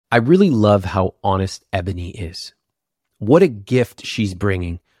 I really love how honest Ebony is. What a gift she's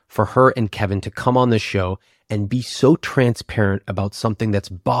bringing for her and Kevin to come on the show and be so transparent about something that's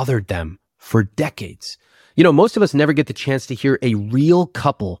bothered them for decades. You know, most of us never get the chance to hear a real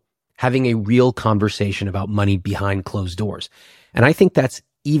couple having a real conversation about money behind closed doors. And I think that's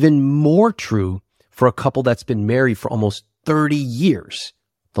even more true for a couple that's been married for almost 30 years.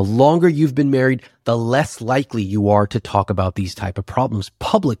 The longer you've been married, the less likely you are to talk about these type of problems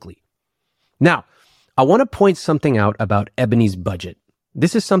publicly. Now, I want to point something out about Ebony's budget.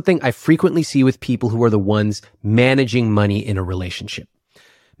 This is something I frequently see with people who are the ones managing money in a relationship.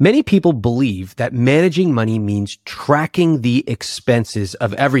 Many people believe that managing money means tracking the expenses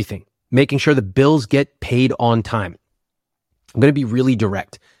of everything, making sure the bills get paid on time. I'm going to be really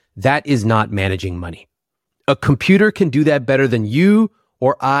direct. That is not managing money. A computer can do that better than you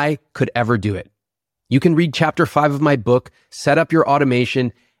or I could ever do it. You can read chapter 5 of my book, set up your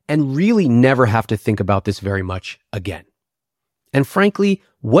automation, and really never have to think about this very much again. And frankly,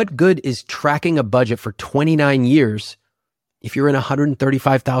 what good is tracking a budget for 29 years if you're in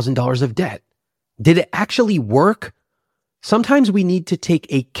 $135,000 of debt? Did it actually work? Sometimes we need to take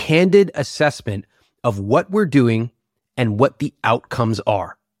a candid assessment of what we're doing and what the outcomes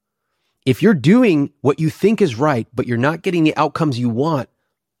are. If you're doing what you think is right, but you're not getting the outcomes you want,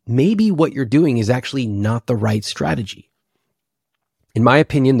 maybe what you're doing is actually not the right strategy. In my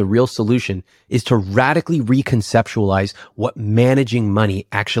opinion, the real solution is to radically reconceptualize what managing money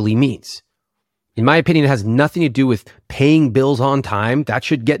actually means. In my opinion, it has nothing to do with paying bills on time. That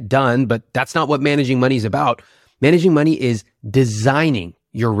should get done, but that's not what managing money is about. Managing money is designing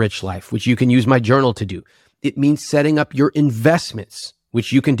your rich life, which you can use my journal to do. It means setting up your investments,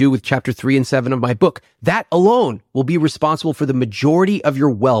 which you can do with chapter 3 and 7 of my book. That alone will be responsible for the majority of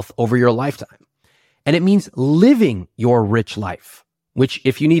your wealth over your lifetime. And it means living your rich life, which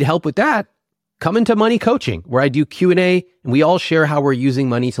if you need help with that, come into Money Coaching, where I do Q&A and we all share how we're using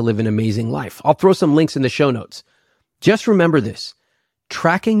money to live an amazing life. I'll throw some links in the show notes. Just remember this,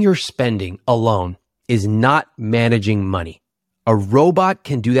 tracking your spending alone is not managing money. A robot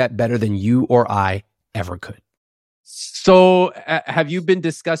can do that better than you or I ever could. So have you been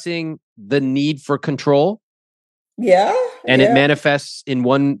discussing the need for control? Yeah. And it manifests in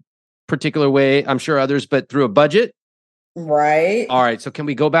one particular way, I'm sure others, but through a budget? Right. All right. So can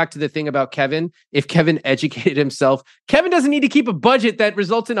we go back to the thing about Kevin? If Kevin educated himself, Kevin doesn't need to keep a budget that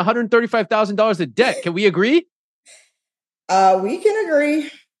results in $135,000 of debt. Can we agree? We can agree.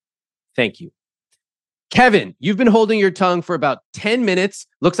 Thank you. Kevin, you've been holding your tongue for about 10 minutes.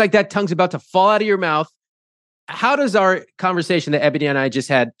 Looks like that tongue's about to fall out of your mouth. How does our conversation that Ebony and I just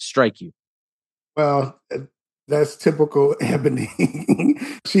had strike you? Well, that's typical Ebony.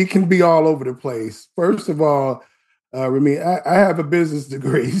 She can be all over the place. First of all, Remy, I have a business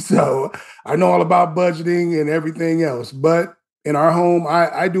degree, so I know all about budgeting and everything else. But in our home,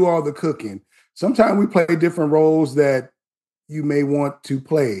 I do all the cooking. Sometimes we play different roles that you may want to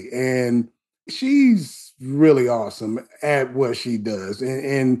play. And she's really awesome at what she does.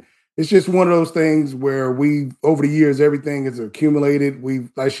 And it's just one of those things where over the years, everything is accumulated.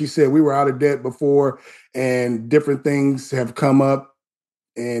 Like she said, we were out of debt before and different things have come up.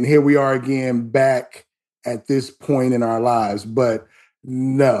 And here we are again back at this point in our lives. But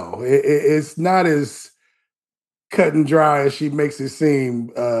no, it's not as cut and dry as she makes it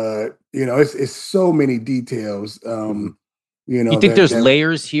seem. It's so many details. You think there's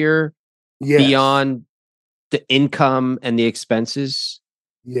layers here beyond the income and the expenses?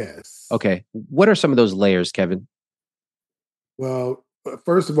 Yes. Okay. What are some of those layers, Kevin? Well,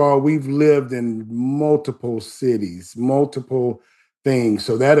 first of all, we've lived in multiple cities, multiple things.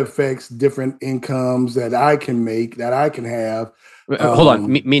 So that affects different incomes that I can make, that I can have. Hold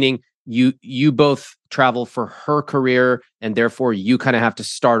on. Meaning you both travel for her career, and therefore you kind of have to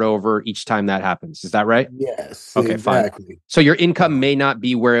start over each time that happens. Is that right? Yes. Okay, exactly. Fine. So your income may not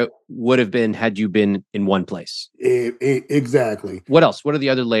be where it would have been had you been in one place. Exactly. What else? What are the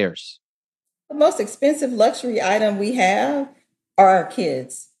other layers? The most expensive luxury item we have are our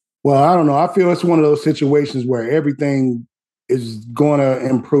kids. Well, I don't know. I feel it's one of those situations where everything is going to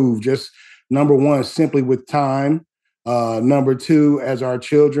improve. Just number one, simply with time. Number two, as our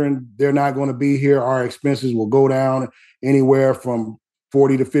children, they're not going to be here. Our expenses will go down anywhere from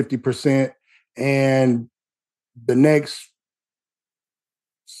 40 to 50%. And the next,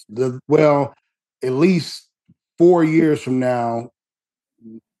 at least 4 years from now,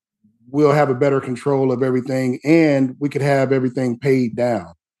 we'll have a better control of everything, and we could have everything paid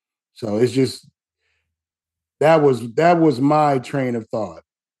down. So it's just, that was my train of thought.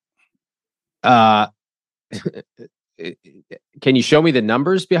 Can you show me the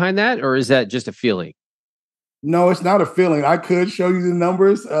numbers behind that, or is that just a feeling? No, it's not a feeling. I could show you the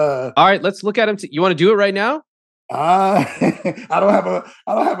numbers. All right, let's look at them. You want to do it right now? I don't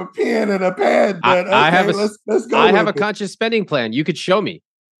have a pen and a pad, but let's go. I have a conscious spending plan. You could show me.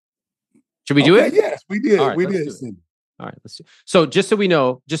 Should we do it? Yes, we did. Right, we did. All right, let's do it. So just so we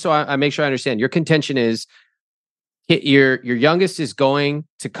know, just so I make sure I understand, your contention is your youngest is going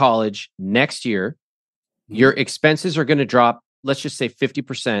to college next year. Your expenses are going to drop, let's just say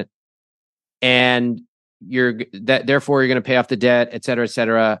 50%, and therefore you're going to pay off the debt, et cetera,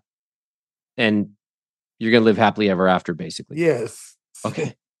 and you're going to live happily ever after, basically. Yes.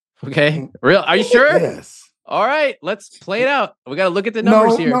 Okay. Real? Are you sure? Yes. All right, let's play it out. We got to look at the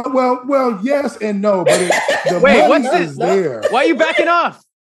numbers here. No, well, yes and no, but the wait, money what's this? is there. Why are you backing off?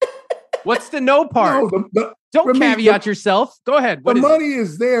 What's the no part? No, don't caveat yourself. Go ahead. The money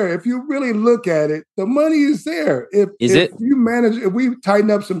is there. If you really look at it, the money is there. If we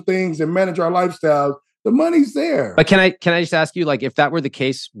tighten up some things and manage our lifestyles, the money's there. But can I just ask you, like, if that were the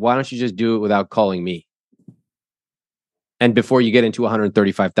case, why don't you just do it without calling me? And before you get into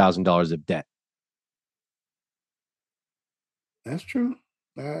 $135,000 of debt. That's true.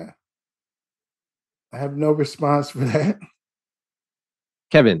 I have no response for that.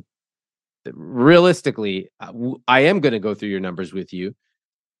 Kevin, realistically, I am going to go through your numbers with you.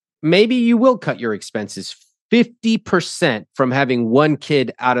 Maybe you will cut your expenses 50% from having one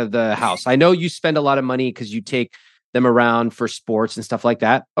kid out of the house. I know you spend a lot of money because you take them around for sports and stuff like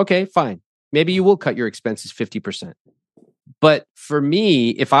that. Okay, fine. Maybe you will cut your expenses 50%. But for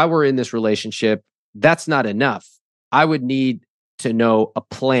me, if I were in this relationship, that's not enough. I would need to know a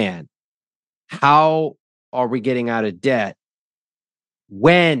plan. How are we getting out of debt?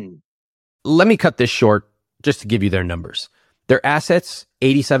 When? Let me cut this short just to give you their numbers. Their assets,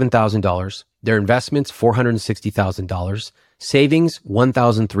 $87,000. Their investments, $460,000. Savings,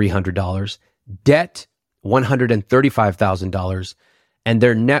 $1,300. Debt, $135,000. And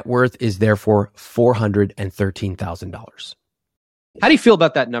their net worth is therefore $413,000. How do you feel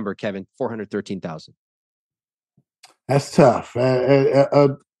about that number, Kevin? $413,000. That's tough.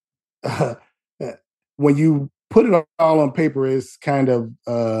 When you put it all on paper, it's kind of,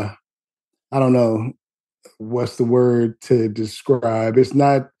 I don't know what's the word to describe. It's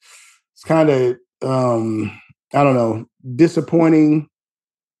kind of, I don't know, disappointing.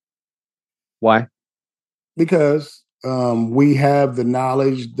 Why? Because we have the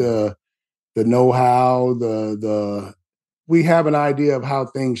knowledge, the know-how, we have an idea of how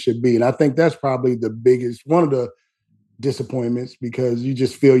things should be. And I think that's probably one of the disappointments, because you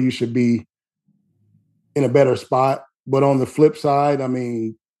just feel you should be in a better spot. But on the flip side, I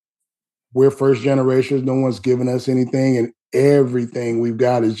mean, we're first generations. No one's given us anything, and everything we've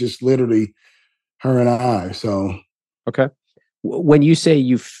got is just literally her and I. So, okay. When you say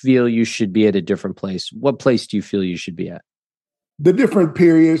you feel you should be at a different place, what place do you feel you should be at? The different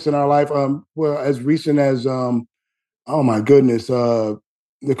periods in our life. Well, as recent as, oh my goodness, the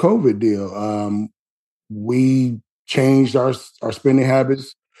COVID deal. We changed our spending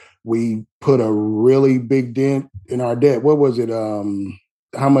habits. We put a really big dent in our debt. What was it?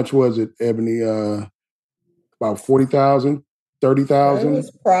 How much was it, Ebony? About 40,000, 30,000? It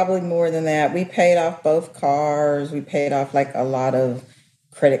was probably more than that. We paid off both cars. We paid off like a lot of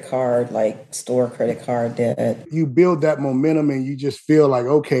credit card, like store credit card debt. You build that momentum and you just feel like,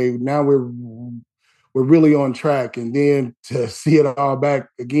 okay, now we're really on track. And then to see it all back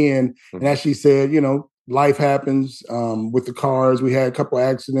again. And as she said, life happens with the cars. We had a couple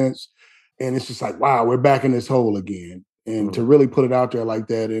accidents and it's just like, wow, we're back in this hole again. And to really put it out there like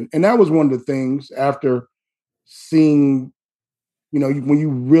that. And that was one of the things after seeing, when you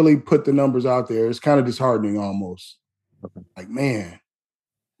really put the numbers out there, it's kind of disheartening almost. Like, man,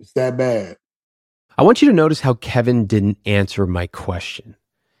 it's that bad. I want you to notice how Kevin didn't answer my question.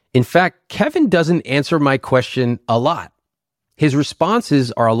 In fact, Kevin doesn't answer my question a lot. His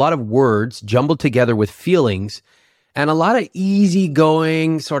responses are a lot of words jumbled together with feelings and a lot of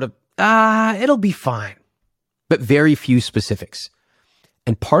easygoing sort of, it'll be fine, but very few specifics.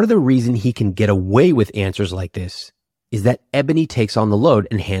 And part of the reason he can get away with answers like this is that Ebony takes on the load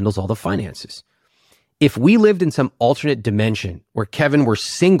and handles all the finances. If we lived in some alternate dimension where Kevin were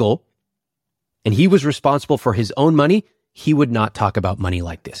single and he was responsible for his own money, he would not talk about money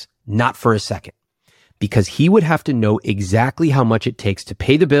like this. Not for a second. Because he would have to know exactly how much it takes to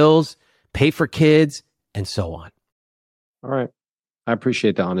pay the bills, pay for kids, and so on. All right. I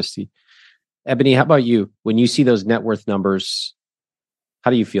appreciate the honesty. Ebony, how about you? When you see those net worth numbers, how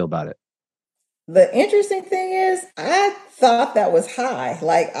do you feel about it? The interesting thing is, I thought that was high.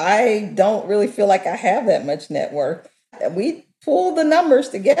 Like, I don't really feel like I have that much net worth. We pulled the numbers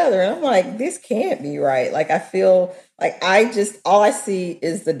together and I'm like, this can't be right. Like, I feel like all I see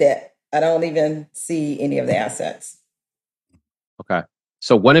is the debt. I don't even see any of the assets. Okay.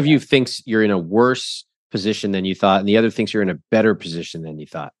 So one of you thinks you're in a worse position than you thought, and the other thinks you're in a better position than you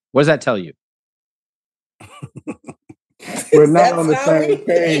thought. What does that tell you? We're not on the same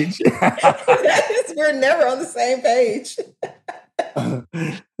page. We're never on the same page.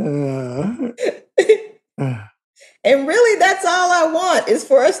 And really, that's all I want is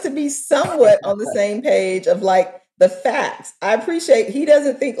for us to be somewhat on the same page of like the facts. I appreciate he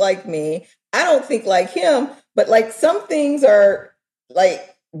doesn't think like me. I don't think like him, but like some things are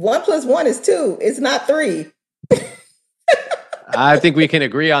like 1 + 1 is 2. It's not 3. I think we can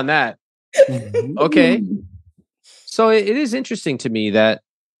agree on that. Okay. So it is interesting to me that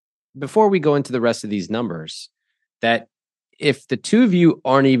before we go into the rest of these numbers, that if the two of you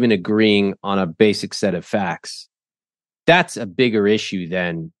aren't even agreeing on a basic set of facts, that's a bigger issue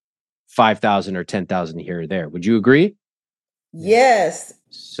than 5,000 or 10,000 here or there. Would you agree? Yes.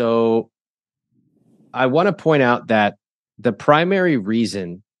 So I want to point out that the primary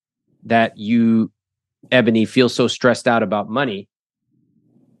reason that you, Ebony, feel so stressed out about money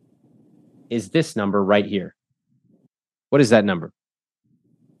is this number right here. What is that number?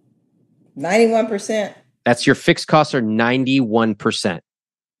 91%. That's your fixed costs are 91%.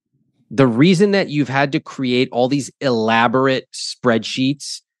 The reason that you've had to create all these elaborate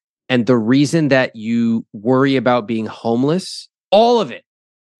spreadsheets and the reason that you worry about being homeless, all of it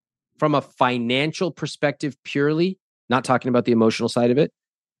from a financial perspective purely, not talking about the emotional side of it,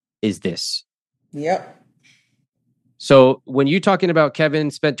 is this. Yep. So when you're talking about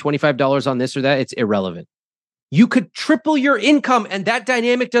Kevin spent $25 on this or that, it's irrelevant. You could triple your income and that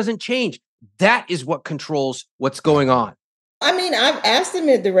dynamic doesn't change. That is what controls what's going on. I mean, I've asked him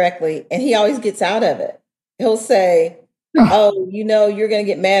it directly and he always gets out of it. He'll say, oh, you're going to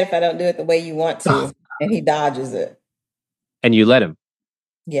get mad if I don't do it the way you want to. And he dodges it. And you let him.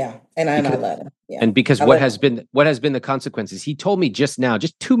 Yeah. And I let him. Yeah. And because what has been the consequences? He told me just now,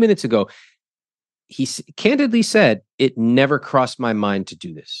 just 2 minutes ago, he candidly said, it never crossed my mind to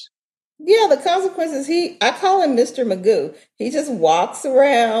do this. Yeah, the consequences, I call him Mr. Magoo. He just walks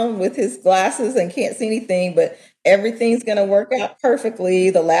around with his glasses and can't see anything, but everything's going to work out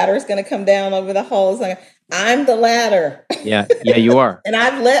perfectly. The ladder is going to come down over the holes. I'm the ladder. Yeah, you are. And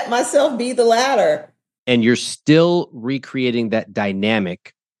I've let myself be the ladder. And you're still recreating that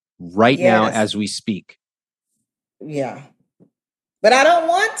dynamic right now as we speak. Yeah. But I don't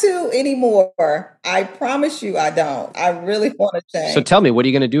want to anymore. I promise you I don't. I really want to change. So tell me, what are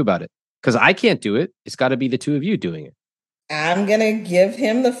you going to do about it? Because I can't do it. It's got to be the two of you doing it. I'm going to give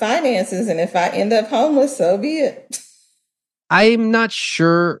him the finances. And if I end up homeless, so be it. I'm not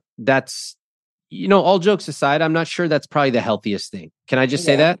sure that's, all jokes aside, I'm not sure that's probably the healthiest thing. Can I just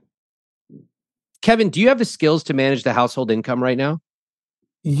say that? Kevin, do you have the skills to manage the household income right now?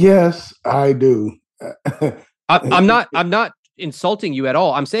 Yes, I do. I'm not insulting you at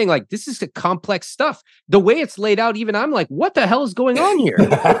all. I'm saying like, this is the complex stuff. The way it's laid out, even I'm like, what the hell is going on here?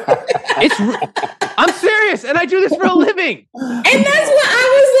 I'm serious. And I do this for a living. And that's what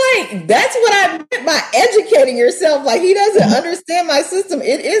I was like, That's what I meant by educating yourself. Like, he doesn't understand my system.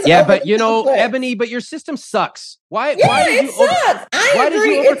 It is but complex. Ebony, but your system sucks. Why did you sucks. Why did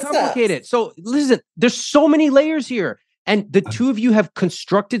you overcomplicate it? So listen, there's so many layers here. And the two of you have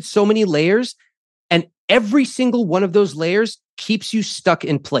constructed so many layers, and every single one of those layers keeps you stuck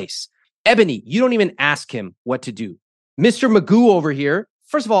in place. Ebony, you don't even ask him what to do. Mr. Magoo over here,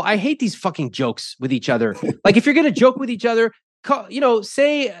 first of all, I hate these fucking jokes with each other. Like, if you're going to joke with each other,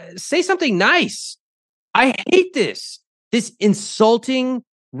 say something nice. I hate this insulting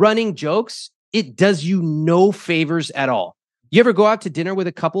running jokes. It does you no favors at all. You ever go out to dinner with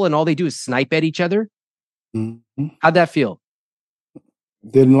a couple and all they do is snipe at each other? Mm-hmm. How'd that feel?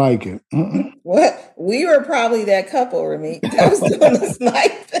 Didn't like it. What? We were probably that couple, Ramit, that was doing the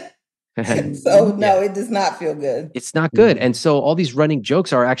snipe. So no, it does not feel good. It's not good. And so all these running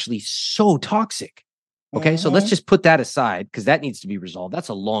jokes are actually so toxic. Okay, so let's just put that aside because that needs to be resolved. That's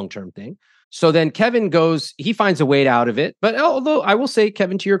a long-term thing. So then Kevin he finds a way out of it. But although I will say,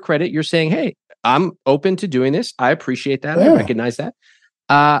 Kevin, to your credit, you're saying, hey, I'm open to doing this. I appreciate that. Yeah. I recognize that.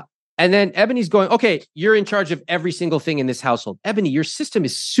 And then Ebony's going, okay, you're in charge of every single thing in this household. Ebony, your system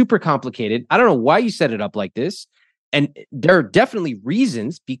is super complicated. I don't know why you set it up like this. And there are definitely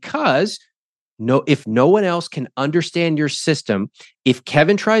reasons, because if no one else can understand your system, if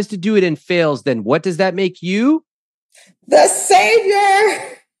Kevin tries to do it and fails, then what does that make you? The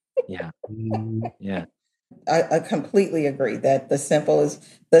savior. Yeah. Yeah. I completely agree that the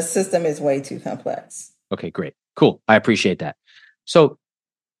system is way too complex. Okay, great. Cool. I appreciate that. So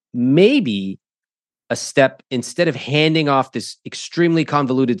maybe a step, instead of handing off this extremely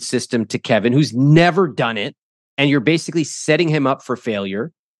convoluted system to Kevin, who's never done it, and you're basically setting him up for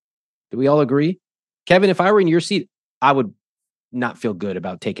failure. Do we all agree? Kevin, if I were in your seat, I would not feel good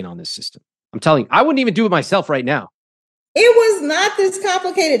about taking on this system. I'm telling you, I wouldn't even do it myself right now. It was not this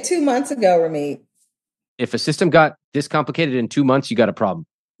complicated 2 months ago, Ramit. If a system got this complicated in 2 months, you got a problem.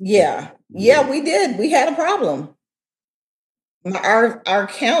 Yeah, we did. We had a problem. Our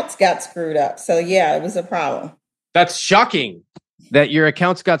accounts got screwed up. So yeah, it was a problem. That's shocking that your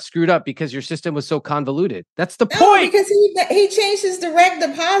accounts got screwed up because your system was so convoluted. That's the point. Because he changed his direct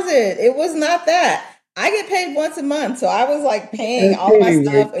deposit. It was not that. I get paid once a month, so I was like paying all my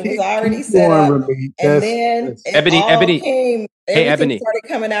stuff. It was already set up, and then Ebony came. Hey, Ebony, started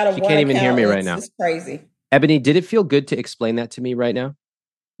coming out of you can't even hear me right now. It's crazy. Ebony, did it feel good to explain that to me right now?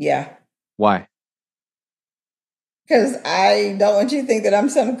 Yeah. Why? Because I don't want you to think that I'm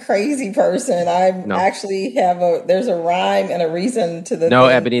some crazy person. Actually there's a rhyme and a reason to the No,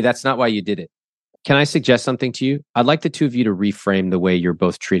 thing. Ebony, that's not why you did it. Can I suggest something to you? I'd like the two of you to reframe the way you're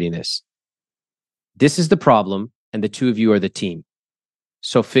both treating this. This is the problem, and the two of you are the team.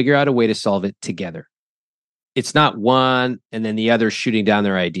 So figure out a way to solve it together. It's not one and then the other shooting down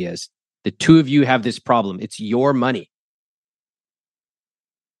their ideas. The two of you have this problem. It's your money.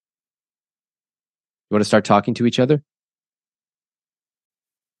 You want to start talking to each other?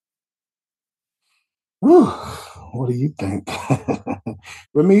 Whew, what do you think?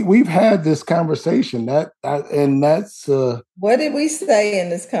 Ramit, we've had this conversation. What did we say in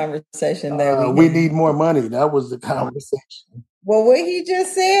this conversation? We need more money. That was the conversation. Well, what he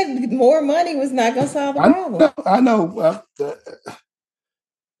just said, more money was not going to solve the problem. I know.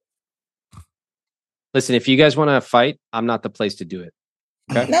 Listen, if you guys want to fight, I'm not the place to do it.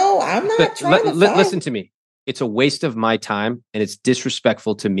 Okay? No, I'm not trying to fight. Listen to me. It's a waste of my time, and it's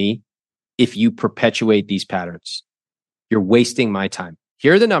disrespectful to me if you perpetuate these patterns. You're wasting my time.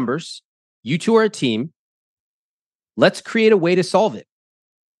 Here are the numbers. You two are a team. Let's create a way to solve it.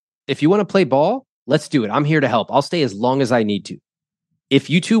 If you want to play ball, let's do it. I'm here to help. I'll stay as long as I need to. If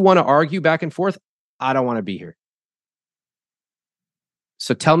you two want to argue back and forth, I don't want to be here.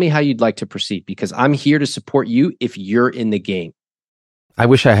 So tell me how you'd like to proceed, because I'm here to support you if you're in the game. I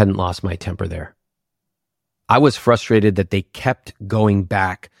wish I hadn't lost my temper there. I was frustrated that they kept going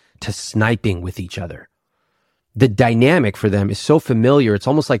back to sniping with each other. The dynamic for them is so familiar. It's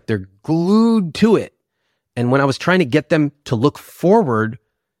almost like they're glued to it. And when I was trying to get them to look forward,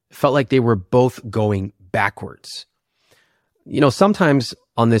 it felt like they were both going backwards. Sometimes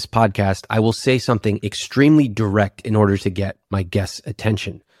on this podcast, I will say something extremely direct in order to get my guests'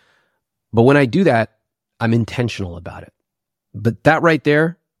 attention. But when I do that, I'm intentional about it. But that right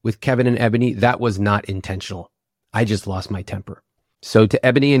there with Kevin and Ebony, that was not intentional. I just lost my temper. So to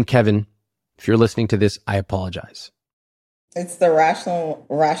Ebony and Kevin, if you're listening to this, I apologize. It's the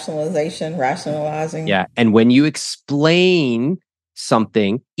rationalizing. Yeah. And when you explain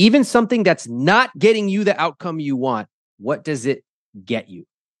something, even something that's not getting you the outcome you want, what does it get you?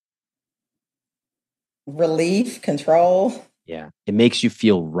 Relief, control. Yeah. It makes you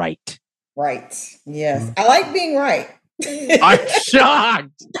feel right. Right. Yes. I like being right. I'm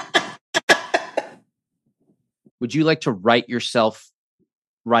shocked. Would you like to write yourself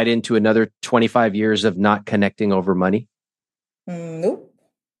right into another 25 years of not connecting over money? Nope.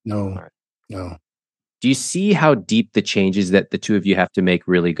 No, right. no. Do you see how deep the changes that the two of you have to make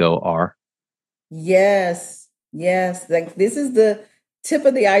really go are? Yes. Yes. Like this is the tip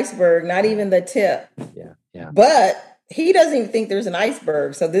of the iceberg, not even the tip. Yeah. Yeah. But he doesn't even think there's an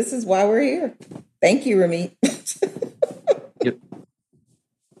iceberg. So this is why we're here. Thank you, Ramit. Yep.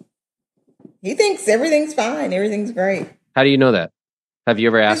 He thinks everything's fine. Everything's great. How do you know that? Have you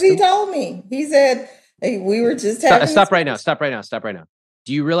ever asked him? He told me. He said, hey, we were just having Stop right now. Stop right now. Stop right now.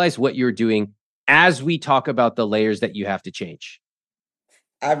 Do you realize what you're doing as we talk about the layers that you have to change?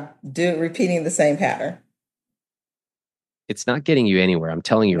 I'm repeating the same pattern. It's not getting you anywhere. I'm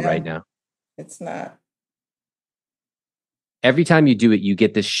telling you No, right now. It's not. Every time you do it, you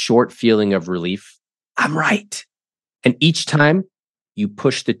get this short feeling of relief. I'm right. And each time you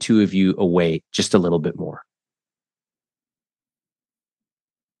push the two of you away just a little bit more.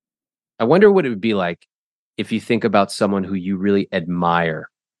 I wonder what it would be like if you think about someone who you really admire,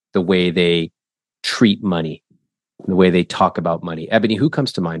 the way they treat money, the way they talk about money. Ebony, who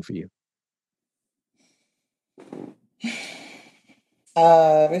comes to mind for you?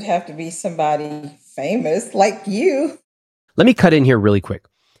 It'd have to be somebody famous like you. Let me cut in here really quick.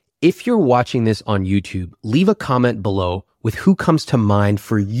 If you're watching this on YouTube, leave a comment below with who comes to mind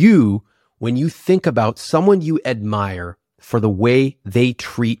for you when you think about someone you admire for the way they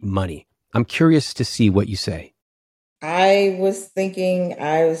treat money. I'm curious to see what you say. I was thinking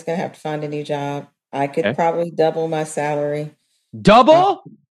I was going to have to find a new job. I could probably double my salary. Double?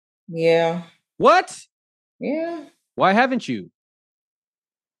 Yeah. What? Yeah. Why haven't you?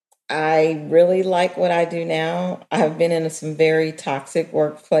 I really like what I do now. I've been in some very toxic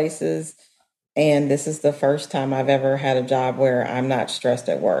workplaces, and this is the first time I've ever had a job where I'm not stressed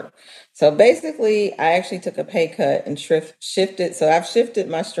at work. So basically, I actually took a pay cut and shifted. So I've shifted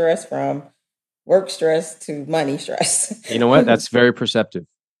my stress from work stress to money stress. You know what? That's very perceptive.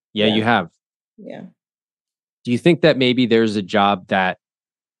 Yeah, you have. Yeah. Do you think that maybe there's a job that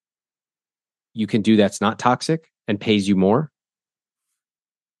you can do that's not toxic and pays you more?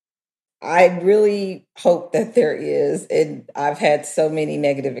 I really hope that there is. And I've had so many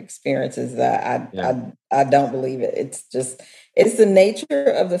negative experiences that I don't believe it. It's the nature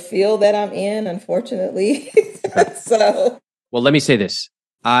of the field that I'm in, unfortunately. So, well, let me say this.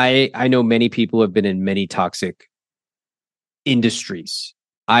 I know many people who have been in many toxic industries.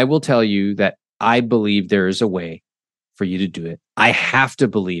 I will tell you that I believe there is a way for you to do it. I have to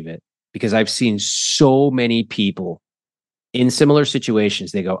believe it because I've seen so many people in similar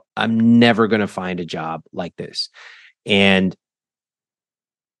situations. They go, I'm never going to find a job like this. And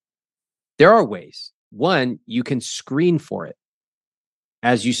there are ways. One, you can screen for it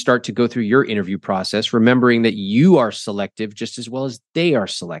as you start to go through your interview process, remembering that you are selective just as well as they are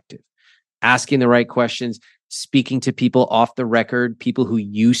selective. Asking the right questions, speaking to people off the record, people who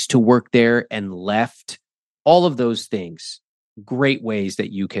used to work there and left, all of those things. Great ways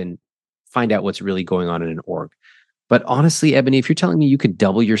that you can find out what's really going on in an org. But honestly, Ebony, if you're telling me you could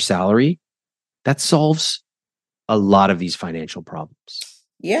double your salary, that solves a lot of these financial problems.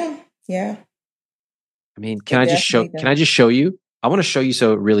 Yeah. Yeah. I mean, can I just show you? I want to show you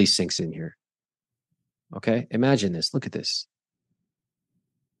so it really sinks in here. Okay. Imagine this. Look at this.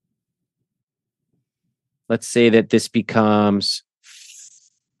 Let's say that this becomes,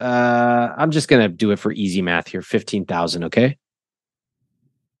 I'm just going to do it for easy math here. 15,000. Okay.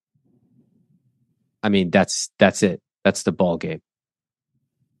 I mean, that's it. That's the ball game.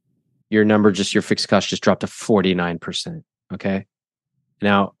 Your fixed cost just dropped to 49%. Okay.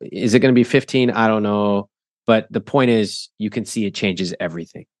 Now, is it going to be 15? I don't know. But the point is, you can see it changes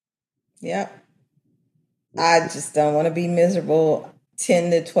everything. Yeah. I just don't want to be miserable 10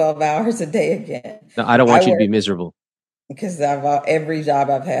 to 12 hours a day again. No, I don't want you to be miserable. Because every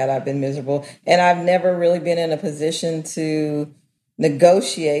job I've had, I've been miserable. And I've never really been in a position to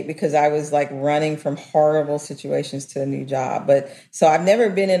negotiate because I was like running from horrible situations to a new job. But so I've never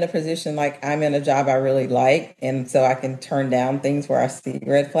been in a position like I'm in a job I really like. And so I can turn down things where I see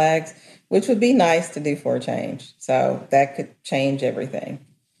red flags, which would be nice to do for a change. So that could change everything.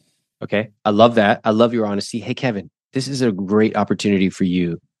 Okay. I love that. I love your honesty. Hey, Kevin, this is a great opportunity for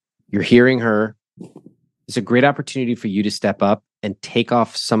you. You're hearing her. It's a great opportunity for you to step up and take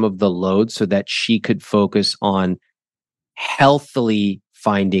off some of the load so that she could focus on healthily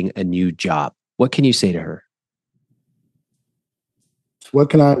finding a new job. What can you say to her? What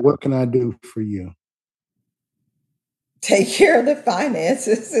can I do for you? take care of the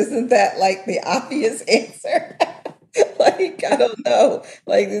finances. Isn't that like the obvious answer? Like, I don't know.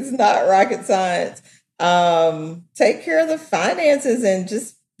 Like, it's not rocket science. Take care of the finances and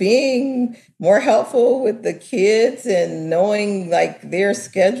just being more helpful with the kids and knowing like their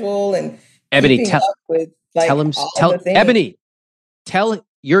schedule and Ebony, keeping up with like all the things. Ebony,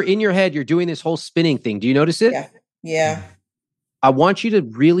 you're in your head, you're doing this whole spinning thing. Do you notice it? Yeah. Yeah. I want you to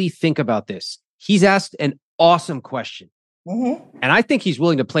really think about this. He's asked an awesome question. Mm-hmm. And I think he's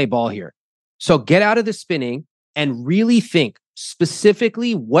willing to play ball here. So get out of the spinning and really think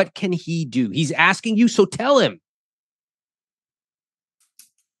specifically, what can he do? He's asking you, so tell him.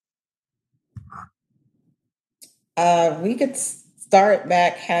 We could start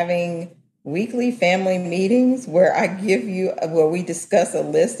back having weekly family meetings where we discuss a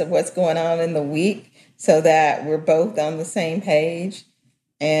list of what's going on in the week so that we're both on the same page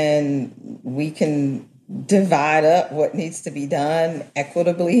and we can divide up what needs to be done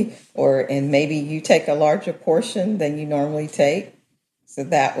equitably, and maybe you take a larger portion than you normally take. So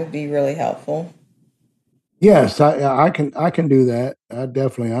that would be really helpful. Yes, I can do that.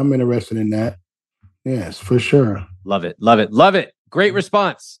 I'm interested in that. Yes, for sure. Love it. Love it. Love it. Great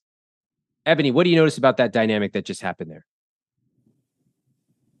response. Ebony, what do you notice about that dynamic that just happened there?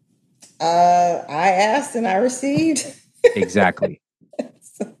 I asked and I received. Exactly.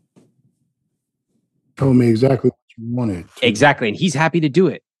 Told me exactly what you wanted. Exactly. And he's happy to do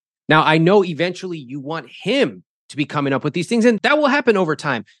it. Now, I know eventually you want him to be coming up with these things, and that will happen over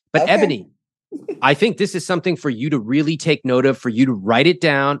time. But okay. Ebony, I think this is something for you to really take note of, for you to write it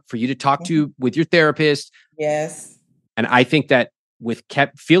down, for you to talk to with your therapist. Yes. And I think that with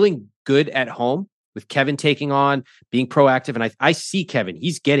feeling good at home, with Kevin taking on, being proactive, and I see Kevin,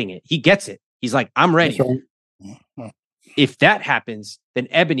 he's getting it. He gets it. He's like, I'm ready. Right. If that happens, then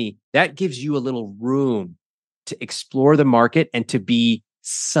Ebony, that gives you a little room to explore the market and to be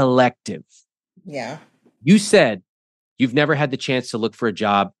selective. Yeah. You said you've never had the chance to look for a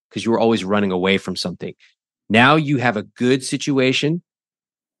job because you were always running away from something. Now you have a good situation.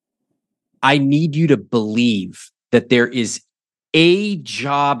 I need you to believe that there is a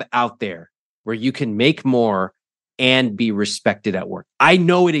job out there where you can make more and be respected at work. I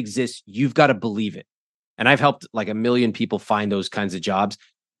know it exists. You've got to believe it. And I've helped like 1 million people find those kinds of jobs.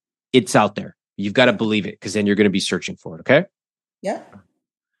 It's out there. You've got to believe it, because then you're going to be searching for it. Okay. Yeah.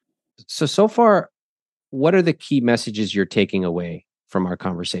 So far, what are the key messages you're taking away from our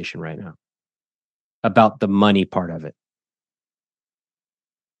conversation right now about the money part of it?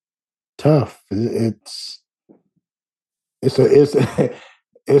 Tough. It's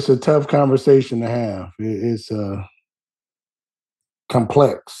a tough conversation to have. It's a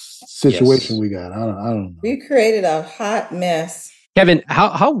complex situation. Yes. We got. I don't know. We created a hot mess. Kevin,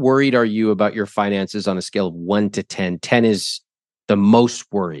 how worried are you about your finances on a scale of 1 to 10? 10 is the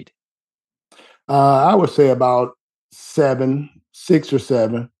most worried. I would say about 7, 6 or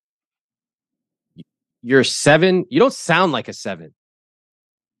 7. You're 7. You don't sound like a 7.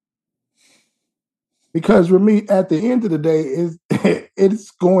 Because Ramit, at the end of the day,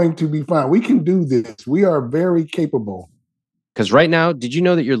 it's going to be fine. We can do this. We are very capable. Because right now, did you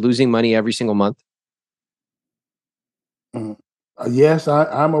know that you're losing money every single month? Yes,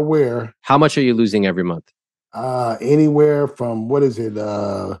 I'm aware. How much are you losing every month? Anywhere from, what is it,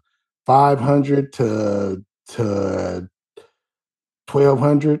 500 to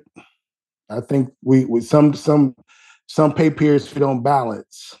 1,200. I think we with some pay periods we don't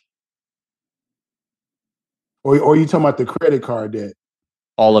balance. Or you talking about the credit card debt?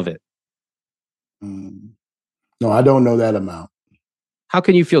 All of it. No, I don't know that amount. How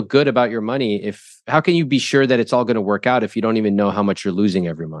can you feel good about your money how can you be sure that it's all going to work out if you don't even know how much you're losing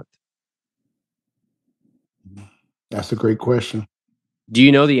every month? That's a great question. Do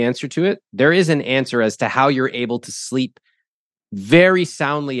you know the answer to it? There is an answer as to how you're able to sleep very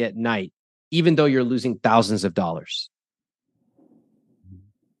soundly at night, even though you're losing thousands of dollars.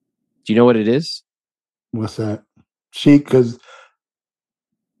 Do you know what it is? What's that? Because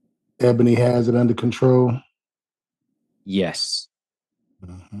Ebony has it under control? Yes.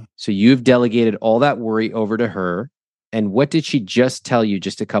 Mm-hmm. So you've delegated all that worry over to her. And what did she just tell you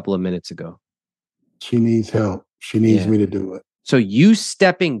just a couple of minutes ago? She needs help. She needs me to do it. So you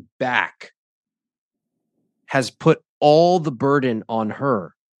stepping back has put all the burden on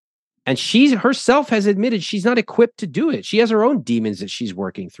her. And she herself has admitted she's not equipped to do it. She has her own demons that she's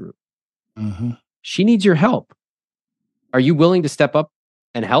working through. Mm-hmm. She needs your help. Are you willing to step up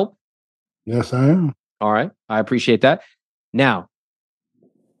and help? Yes, I am. All right. I appreciate that. Now,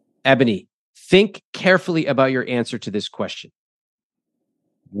 Ebony, think carefully about your answer to this question.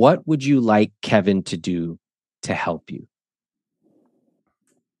 What would you like Kevin to do to help you?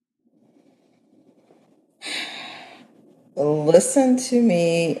 Listen to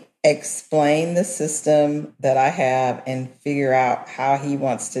me explain the system that I have and figure out how he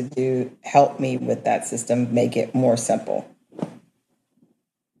wants to help me with that system, make it more simple.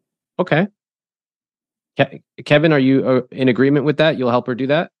 Okay. Kevin, are you in agreement with that? You'll help her do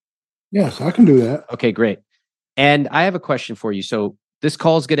that? Yes, I can do that. Okay, great. And I have a question for you. So this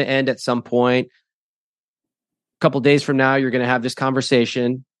call is going to end at some point. A couple days from now, you're going to have this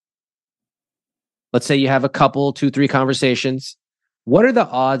conversation. Let's say you have a couple, 2, 3 conversations. What are the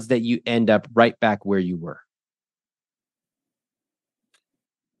odds that you end up right back where you were?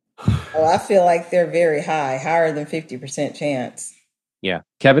 Oh, I feel like they're very high, higher than 50% chance. Yeah.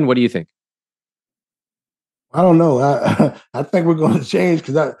 Kevin, what do you think? I don't know. I think we're going to change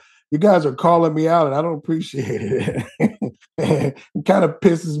because you guys are calling me out and I don't appreciate it. It kind of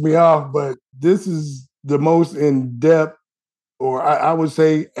pisses me off, but this is the most in-depth, or I would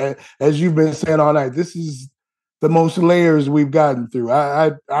say, as you've been saying all night, this is the most layers we've gotten through.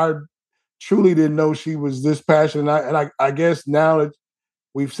 I truly didn't know she was this passionate. And I guess now that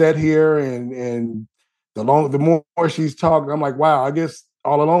we've sat here and the more she's talking, I'm like, wow, I guess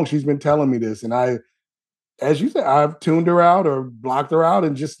all along she's been telling me this. And as you said, I've tuned her out or blocked her out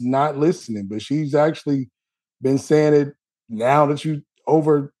and just not listening. But she's actually been saying it now that you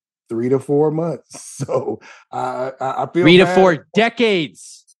over 3 to 4 months. So I feel 3 to 4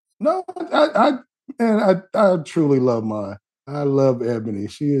 decades. No, I truly love mine. I love Ebony.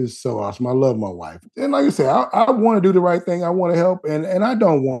 She is so awesome. I love my wife. And like I said, I want to do the right thing. I want to help. And I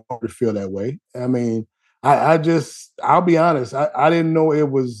don't want her to feel that way. I mean, I'll be honest. I didn't know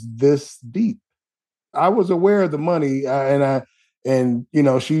it was this deep. I was aware of the money, and you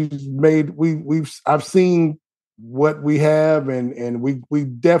know, she's made. I've seen what we have, and we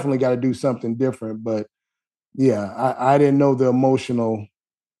definitely got to do something different. But yeah, I didn't know the emotional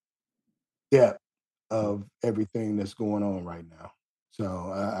depth of everything that's going on right now. So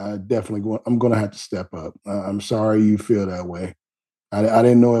I definitely I'm going to have to step up. I'm sorry you feel that way. I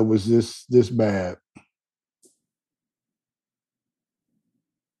didn't know it was this bad.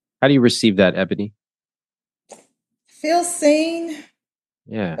 How do you receive that, Ebony? Feel seen.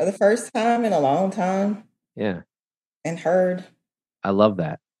 Yeah. For the first time in a long time. Yeah. And heard. I love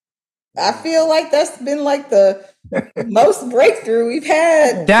that. I feel like that's been like the most breakthrough we've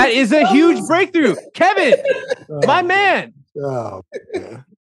had. That is a huge breakthrough. Kevin, my man. Oh, yeah.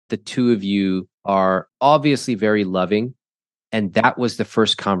 The two of you are obviously very loving. And that was the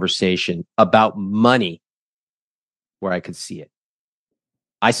first conversation about money where I could see it.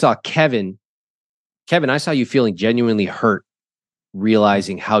 I saw Kevin, I saw you feeling genuinely hurt,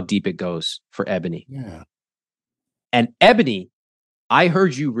 realizing how deep it goes for Ebony. Yeah. And Ebony, I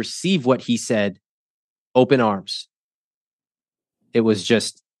heard you receive what he said, open arms. It was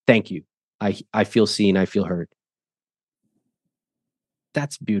just, thank you. I feel seen. I feel heard.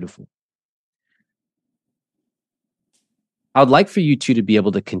 That's beautiful. I would like for you two to be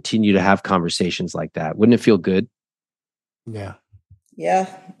able to continue to have conversations like that. Wouldn't it feel good? Yeah.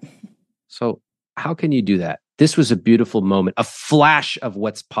 Yeah. So how can you do that? This was a beautiful moment, a flash of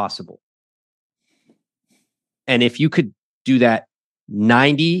what's possible. And if you could do that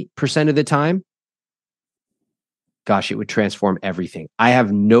 90% of the time, gosh, it would transform everything. I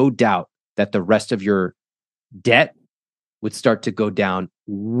have no doubt that the rest of your debt would start to go down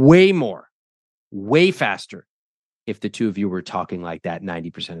way more, way faster if the two of you were talking like that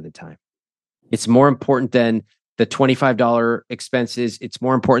 90% of the time. It's more important than the $25 expenses. It's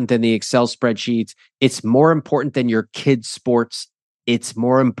more important than the Excel spreadsheets. It's more important than your kids' sports. It's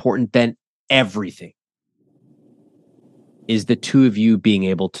more important than everything. Is the two of you being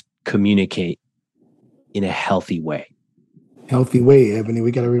able to communicate in a healthy way. Healthy way, Ebony.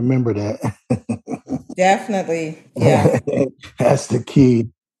 We got to remember that. Definitely. Yeah. That's the key.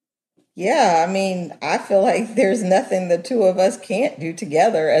 Yeah. I mean, I feel like there's nothing the two of us can't do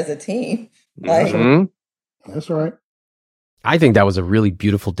together as a team. Like, That's right. I think that was a really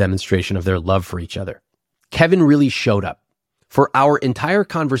beautiful demonstration of their love for each other. Kevin really showed up. For our entire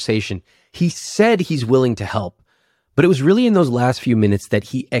conversation, he said he's willing to help, but it was really in those last few minutes that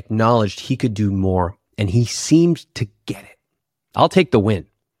he acknowledged he could do more, and he seemed to get it. I'll take the win.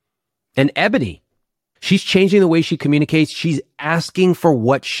 And Ebony, she's changing the way she communicates. She's asking for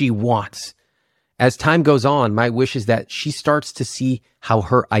what she wants. As time goes on, my wish is that she starts to see how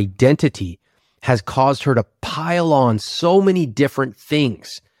her identity has caused her to pile on so many different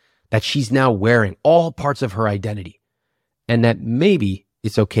things that she's now wearing, all parts of her identity, and that maybe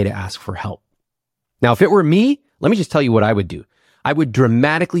it's okay to ask for help. Now, if it were me, let me just tell you what I would do. I would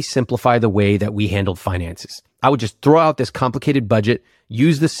dramatically simplify the way that we handled finances. I would just throw out this complicated budget,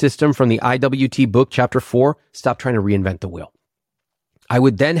 use the system from the IWT book, chapter 4, stop trying to reinvent the wheel. I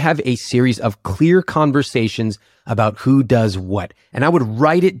would then have a series of clear conversations about who does what. And I would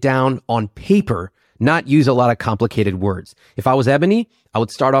write it down on paper, not use a lot of complicated words. If I was Ebony, I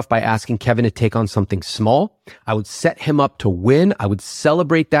would start off by asking Kevin to take on something small. I would set him up to win. I would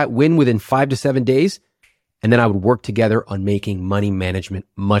celebrate that win within 5 to 7 days. And then I would work together on making money management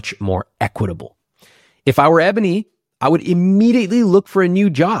much more equitable. If I were Ebony, I would immediately look for a new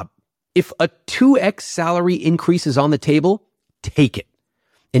job. If a 2x salary increase is on the table, take it.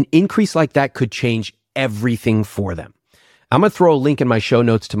 An increase like that could change everything for them. I'm going to throw a link in my show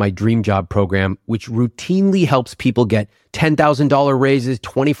notes to my Dream Job program, which routinely helps people get $10,000 raises,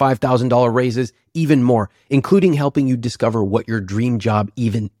 $25,000 raises, even more, including helping you discover what your dream job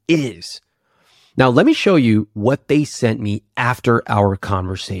even is. Now, let me show you what they sent me after our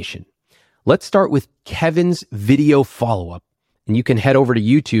conversation. Let's start with Kevin's video follow-up, and you can head over to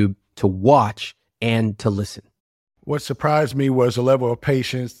YouTube to watch and to listen. What surprised me was the level of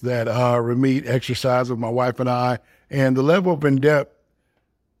patience that Ramit exercised with my wife and I, and the level of in-depth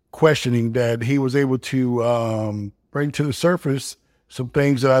questioning that he was able to bring to the surface some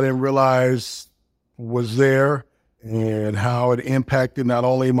things that I didn't realize was there, and how it impacted not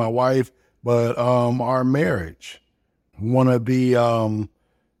only my wife, but our marriage. One of the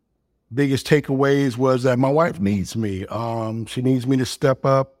biggest takeaways was that my wife needs me. She needs me to step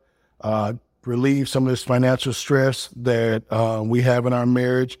up, relieve some of this financial stress that we have in our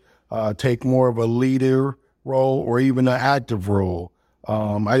marriage, take more of a leader role or even an active role.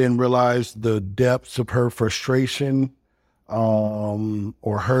 I didn't realize the depths of her frustration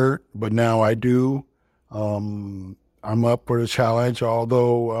or hurt, but now I do. I'm up for the challenge,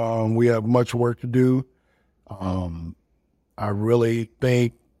 although we have much work to do. I really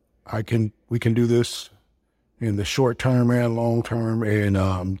think we can do this in the short term and long term,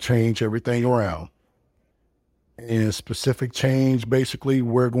 and change everything around. In specific change, basically,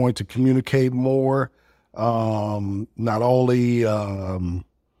 we're going to communicate more, not only come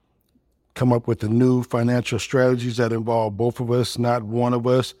up with the new financial strategies that involve both of us, not one of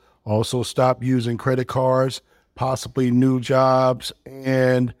us, also stop using credit cards, possibly new jobs,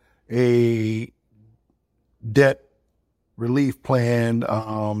 and a debt relief plan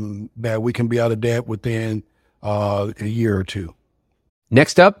that we can be out of debt within a year or two.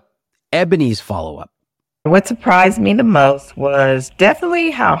 Next up, Ebony's follow-up. What surprised me the most was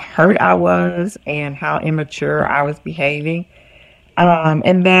definitely how hurt I was and how immature I was behaving,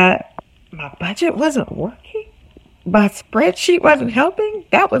 and that my budget wasn't working. My spreadsheet wasn't helping.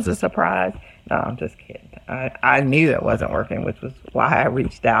 That was a surprise. No, I'm just kidding. I knew that wasn't working, which was why I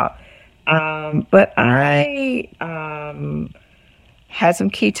reached out. But I had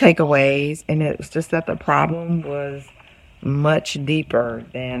some key takeaways, and it was just that the problem was much deeper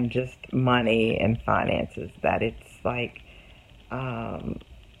than just money and finances, that it's like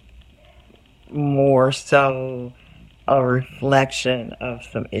more so a reflection of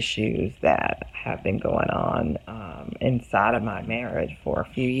some issues that have been going on inside of my marriage for a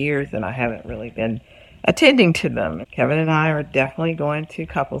few years, and I haven't really been attending to them. Kevin and I are definitely going to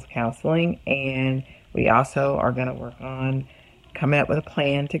couples counseling, and we also are going to work on coming up with a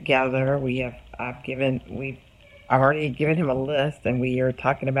plan together. I've already given him a list, and we are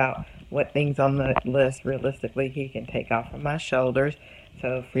talking about what things on the list realistically he can take off of my shoulders,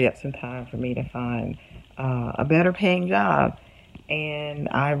 so free up some time for me to find a better paying job. And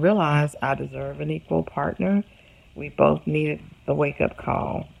I realized I deserve an equal partner. We both needed the wake-up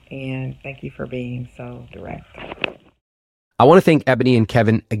call, and thank you for being so direct. I want to thank Ebony and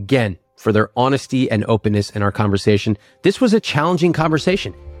Kevin again for their honesty and openness in our conversation. This was a challenging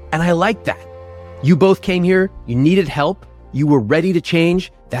conversation, and I like that. You both came here, you needed help, you were ready to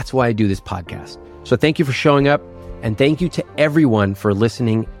change. That's why I do this podcast. So thank you for showing up, and thank you to everyone for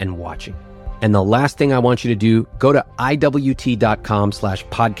listening and watching. And the last thing I want you to do, go to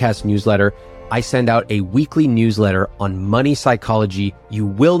iwt.com/podcast newsletter. I send out a weekly newsletter on money psychology. You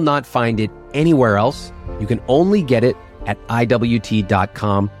will not find it anywhere else. You can only get it at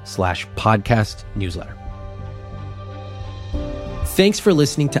iwt.com/podcast newsletter. Thanks for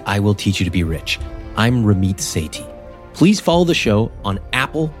listening to I Will Teach You to Be Rich. I'm Ramit Sethi. Please follow the show on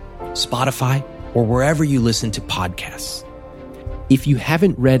Apple, Spotify, or wherever you listen to podcasts. If you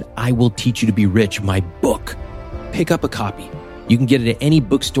haven't read I Will Teach You to Be Rich, my book, pick up a copy. You can get it at any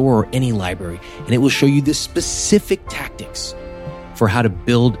bookstore or any library, and it will show you the specific tactics for how to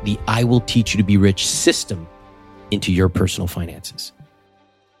build the I Will Teach You to Be Rich system into your personal finances.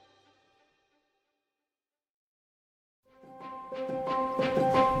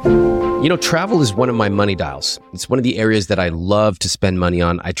 You know, travel is one of my money dials. It's one of the areas that I love to spend money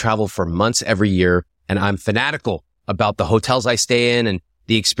on. I travel for months every year, and I'm fanatical about the hotels I stay in and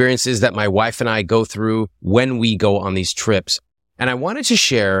the experiences that my wife and I go through when we go on these trips. And I wanted to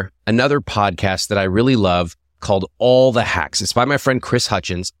share another podcast that I really love called All the Hacks. It's by my friend Chris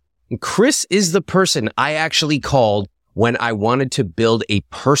Hutchins. And Chris is the person I actually called when I wanted to build a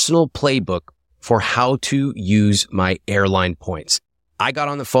personal playbook for how to use my airline points. I got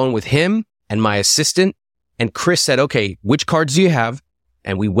on the phone with him and my assistant, and Chris said, okay, which cards do you have?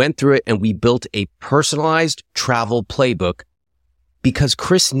 And we went through it and we built a personalized travel playbook because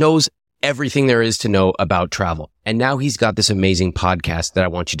Chris knows everything there is to know about travel. And now he's got this amazing podcast that I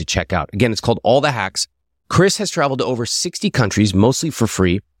want you to check out. Again, it's called All the Hacks. Chris has traveled to over 60 countries, mostly for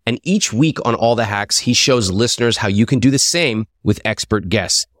free. And each week on All the Hacks, he shows listeners how you can do the same with expert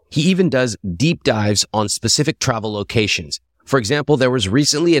guests. He even does deep dives on specific travel locations. For example, there was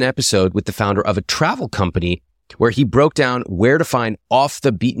recently an episode with the founder of a travel company where he broke down where to find off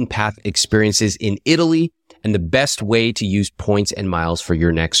the beaten path experiences in Italy and the best way to use points and miles for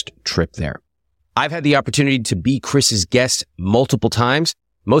your next trip there. I've had the opportunity to be Chris's guest multiple times.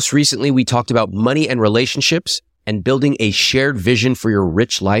 Most recently, we talked about money and relationships and building a shared vision for your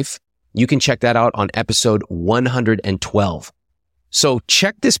rich life. You can check that out on episode 112. So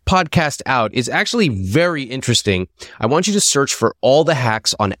check this podcast out. It's actually very interesting. I want you to search for All the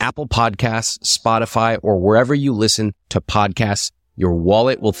Hacks on Apple Podcasts, Spotify, or wherever you listen to podcasts. Your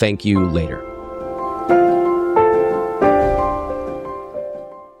wallet will thank you later.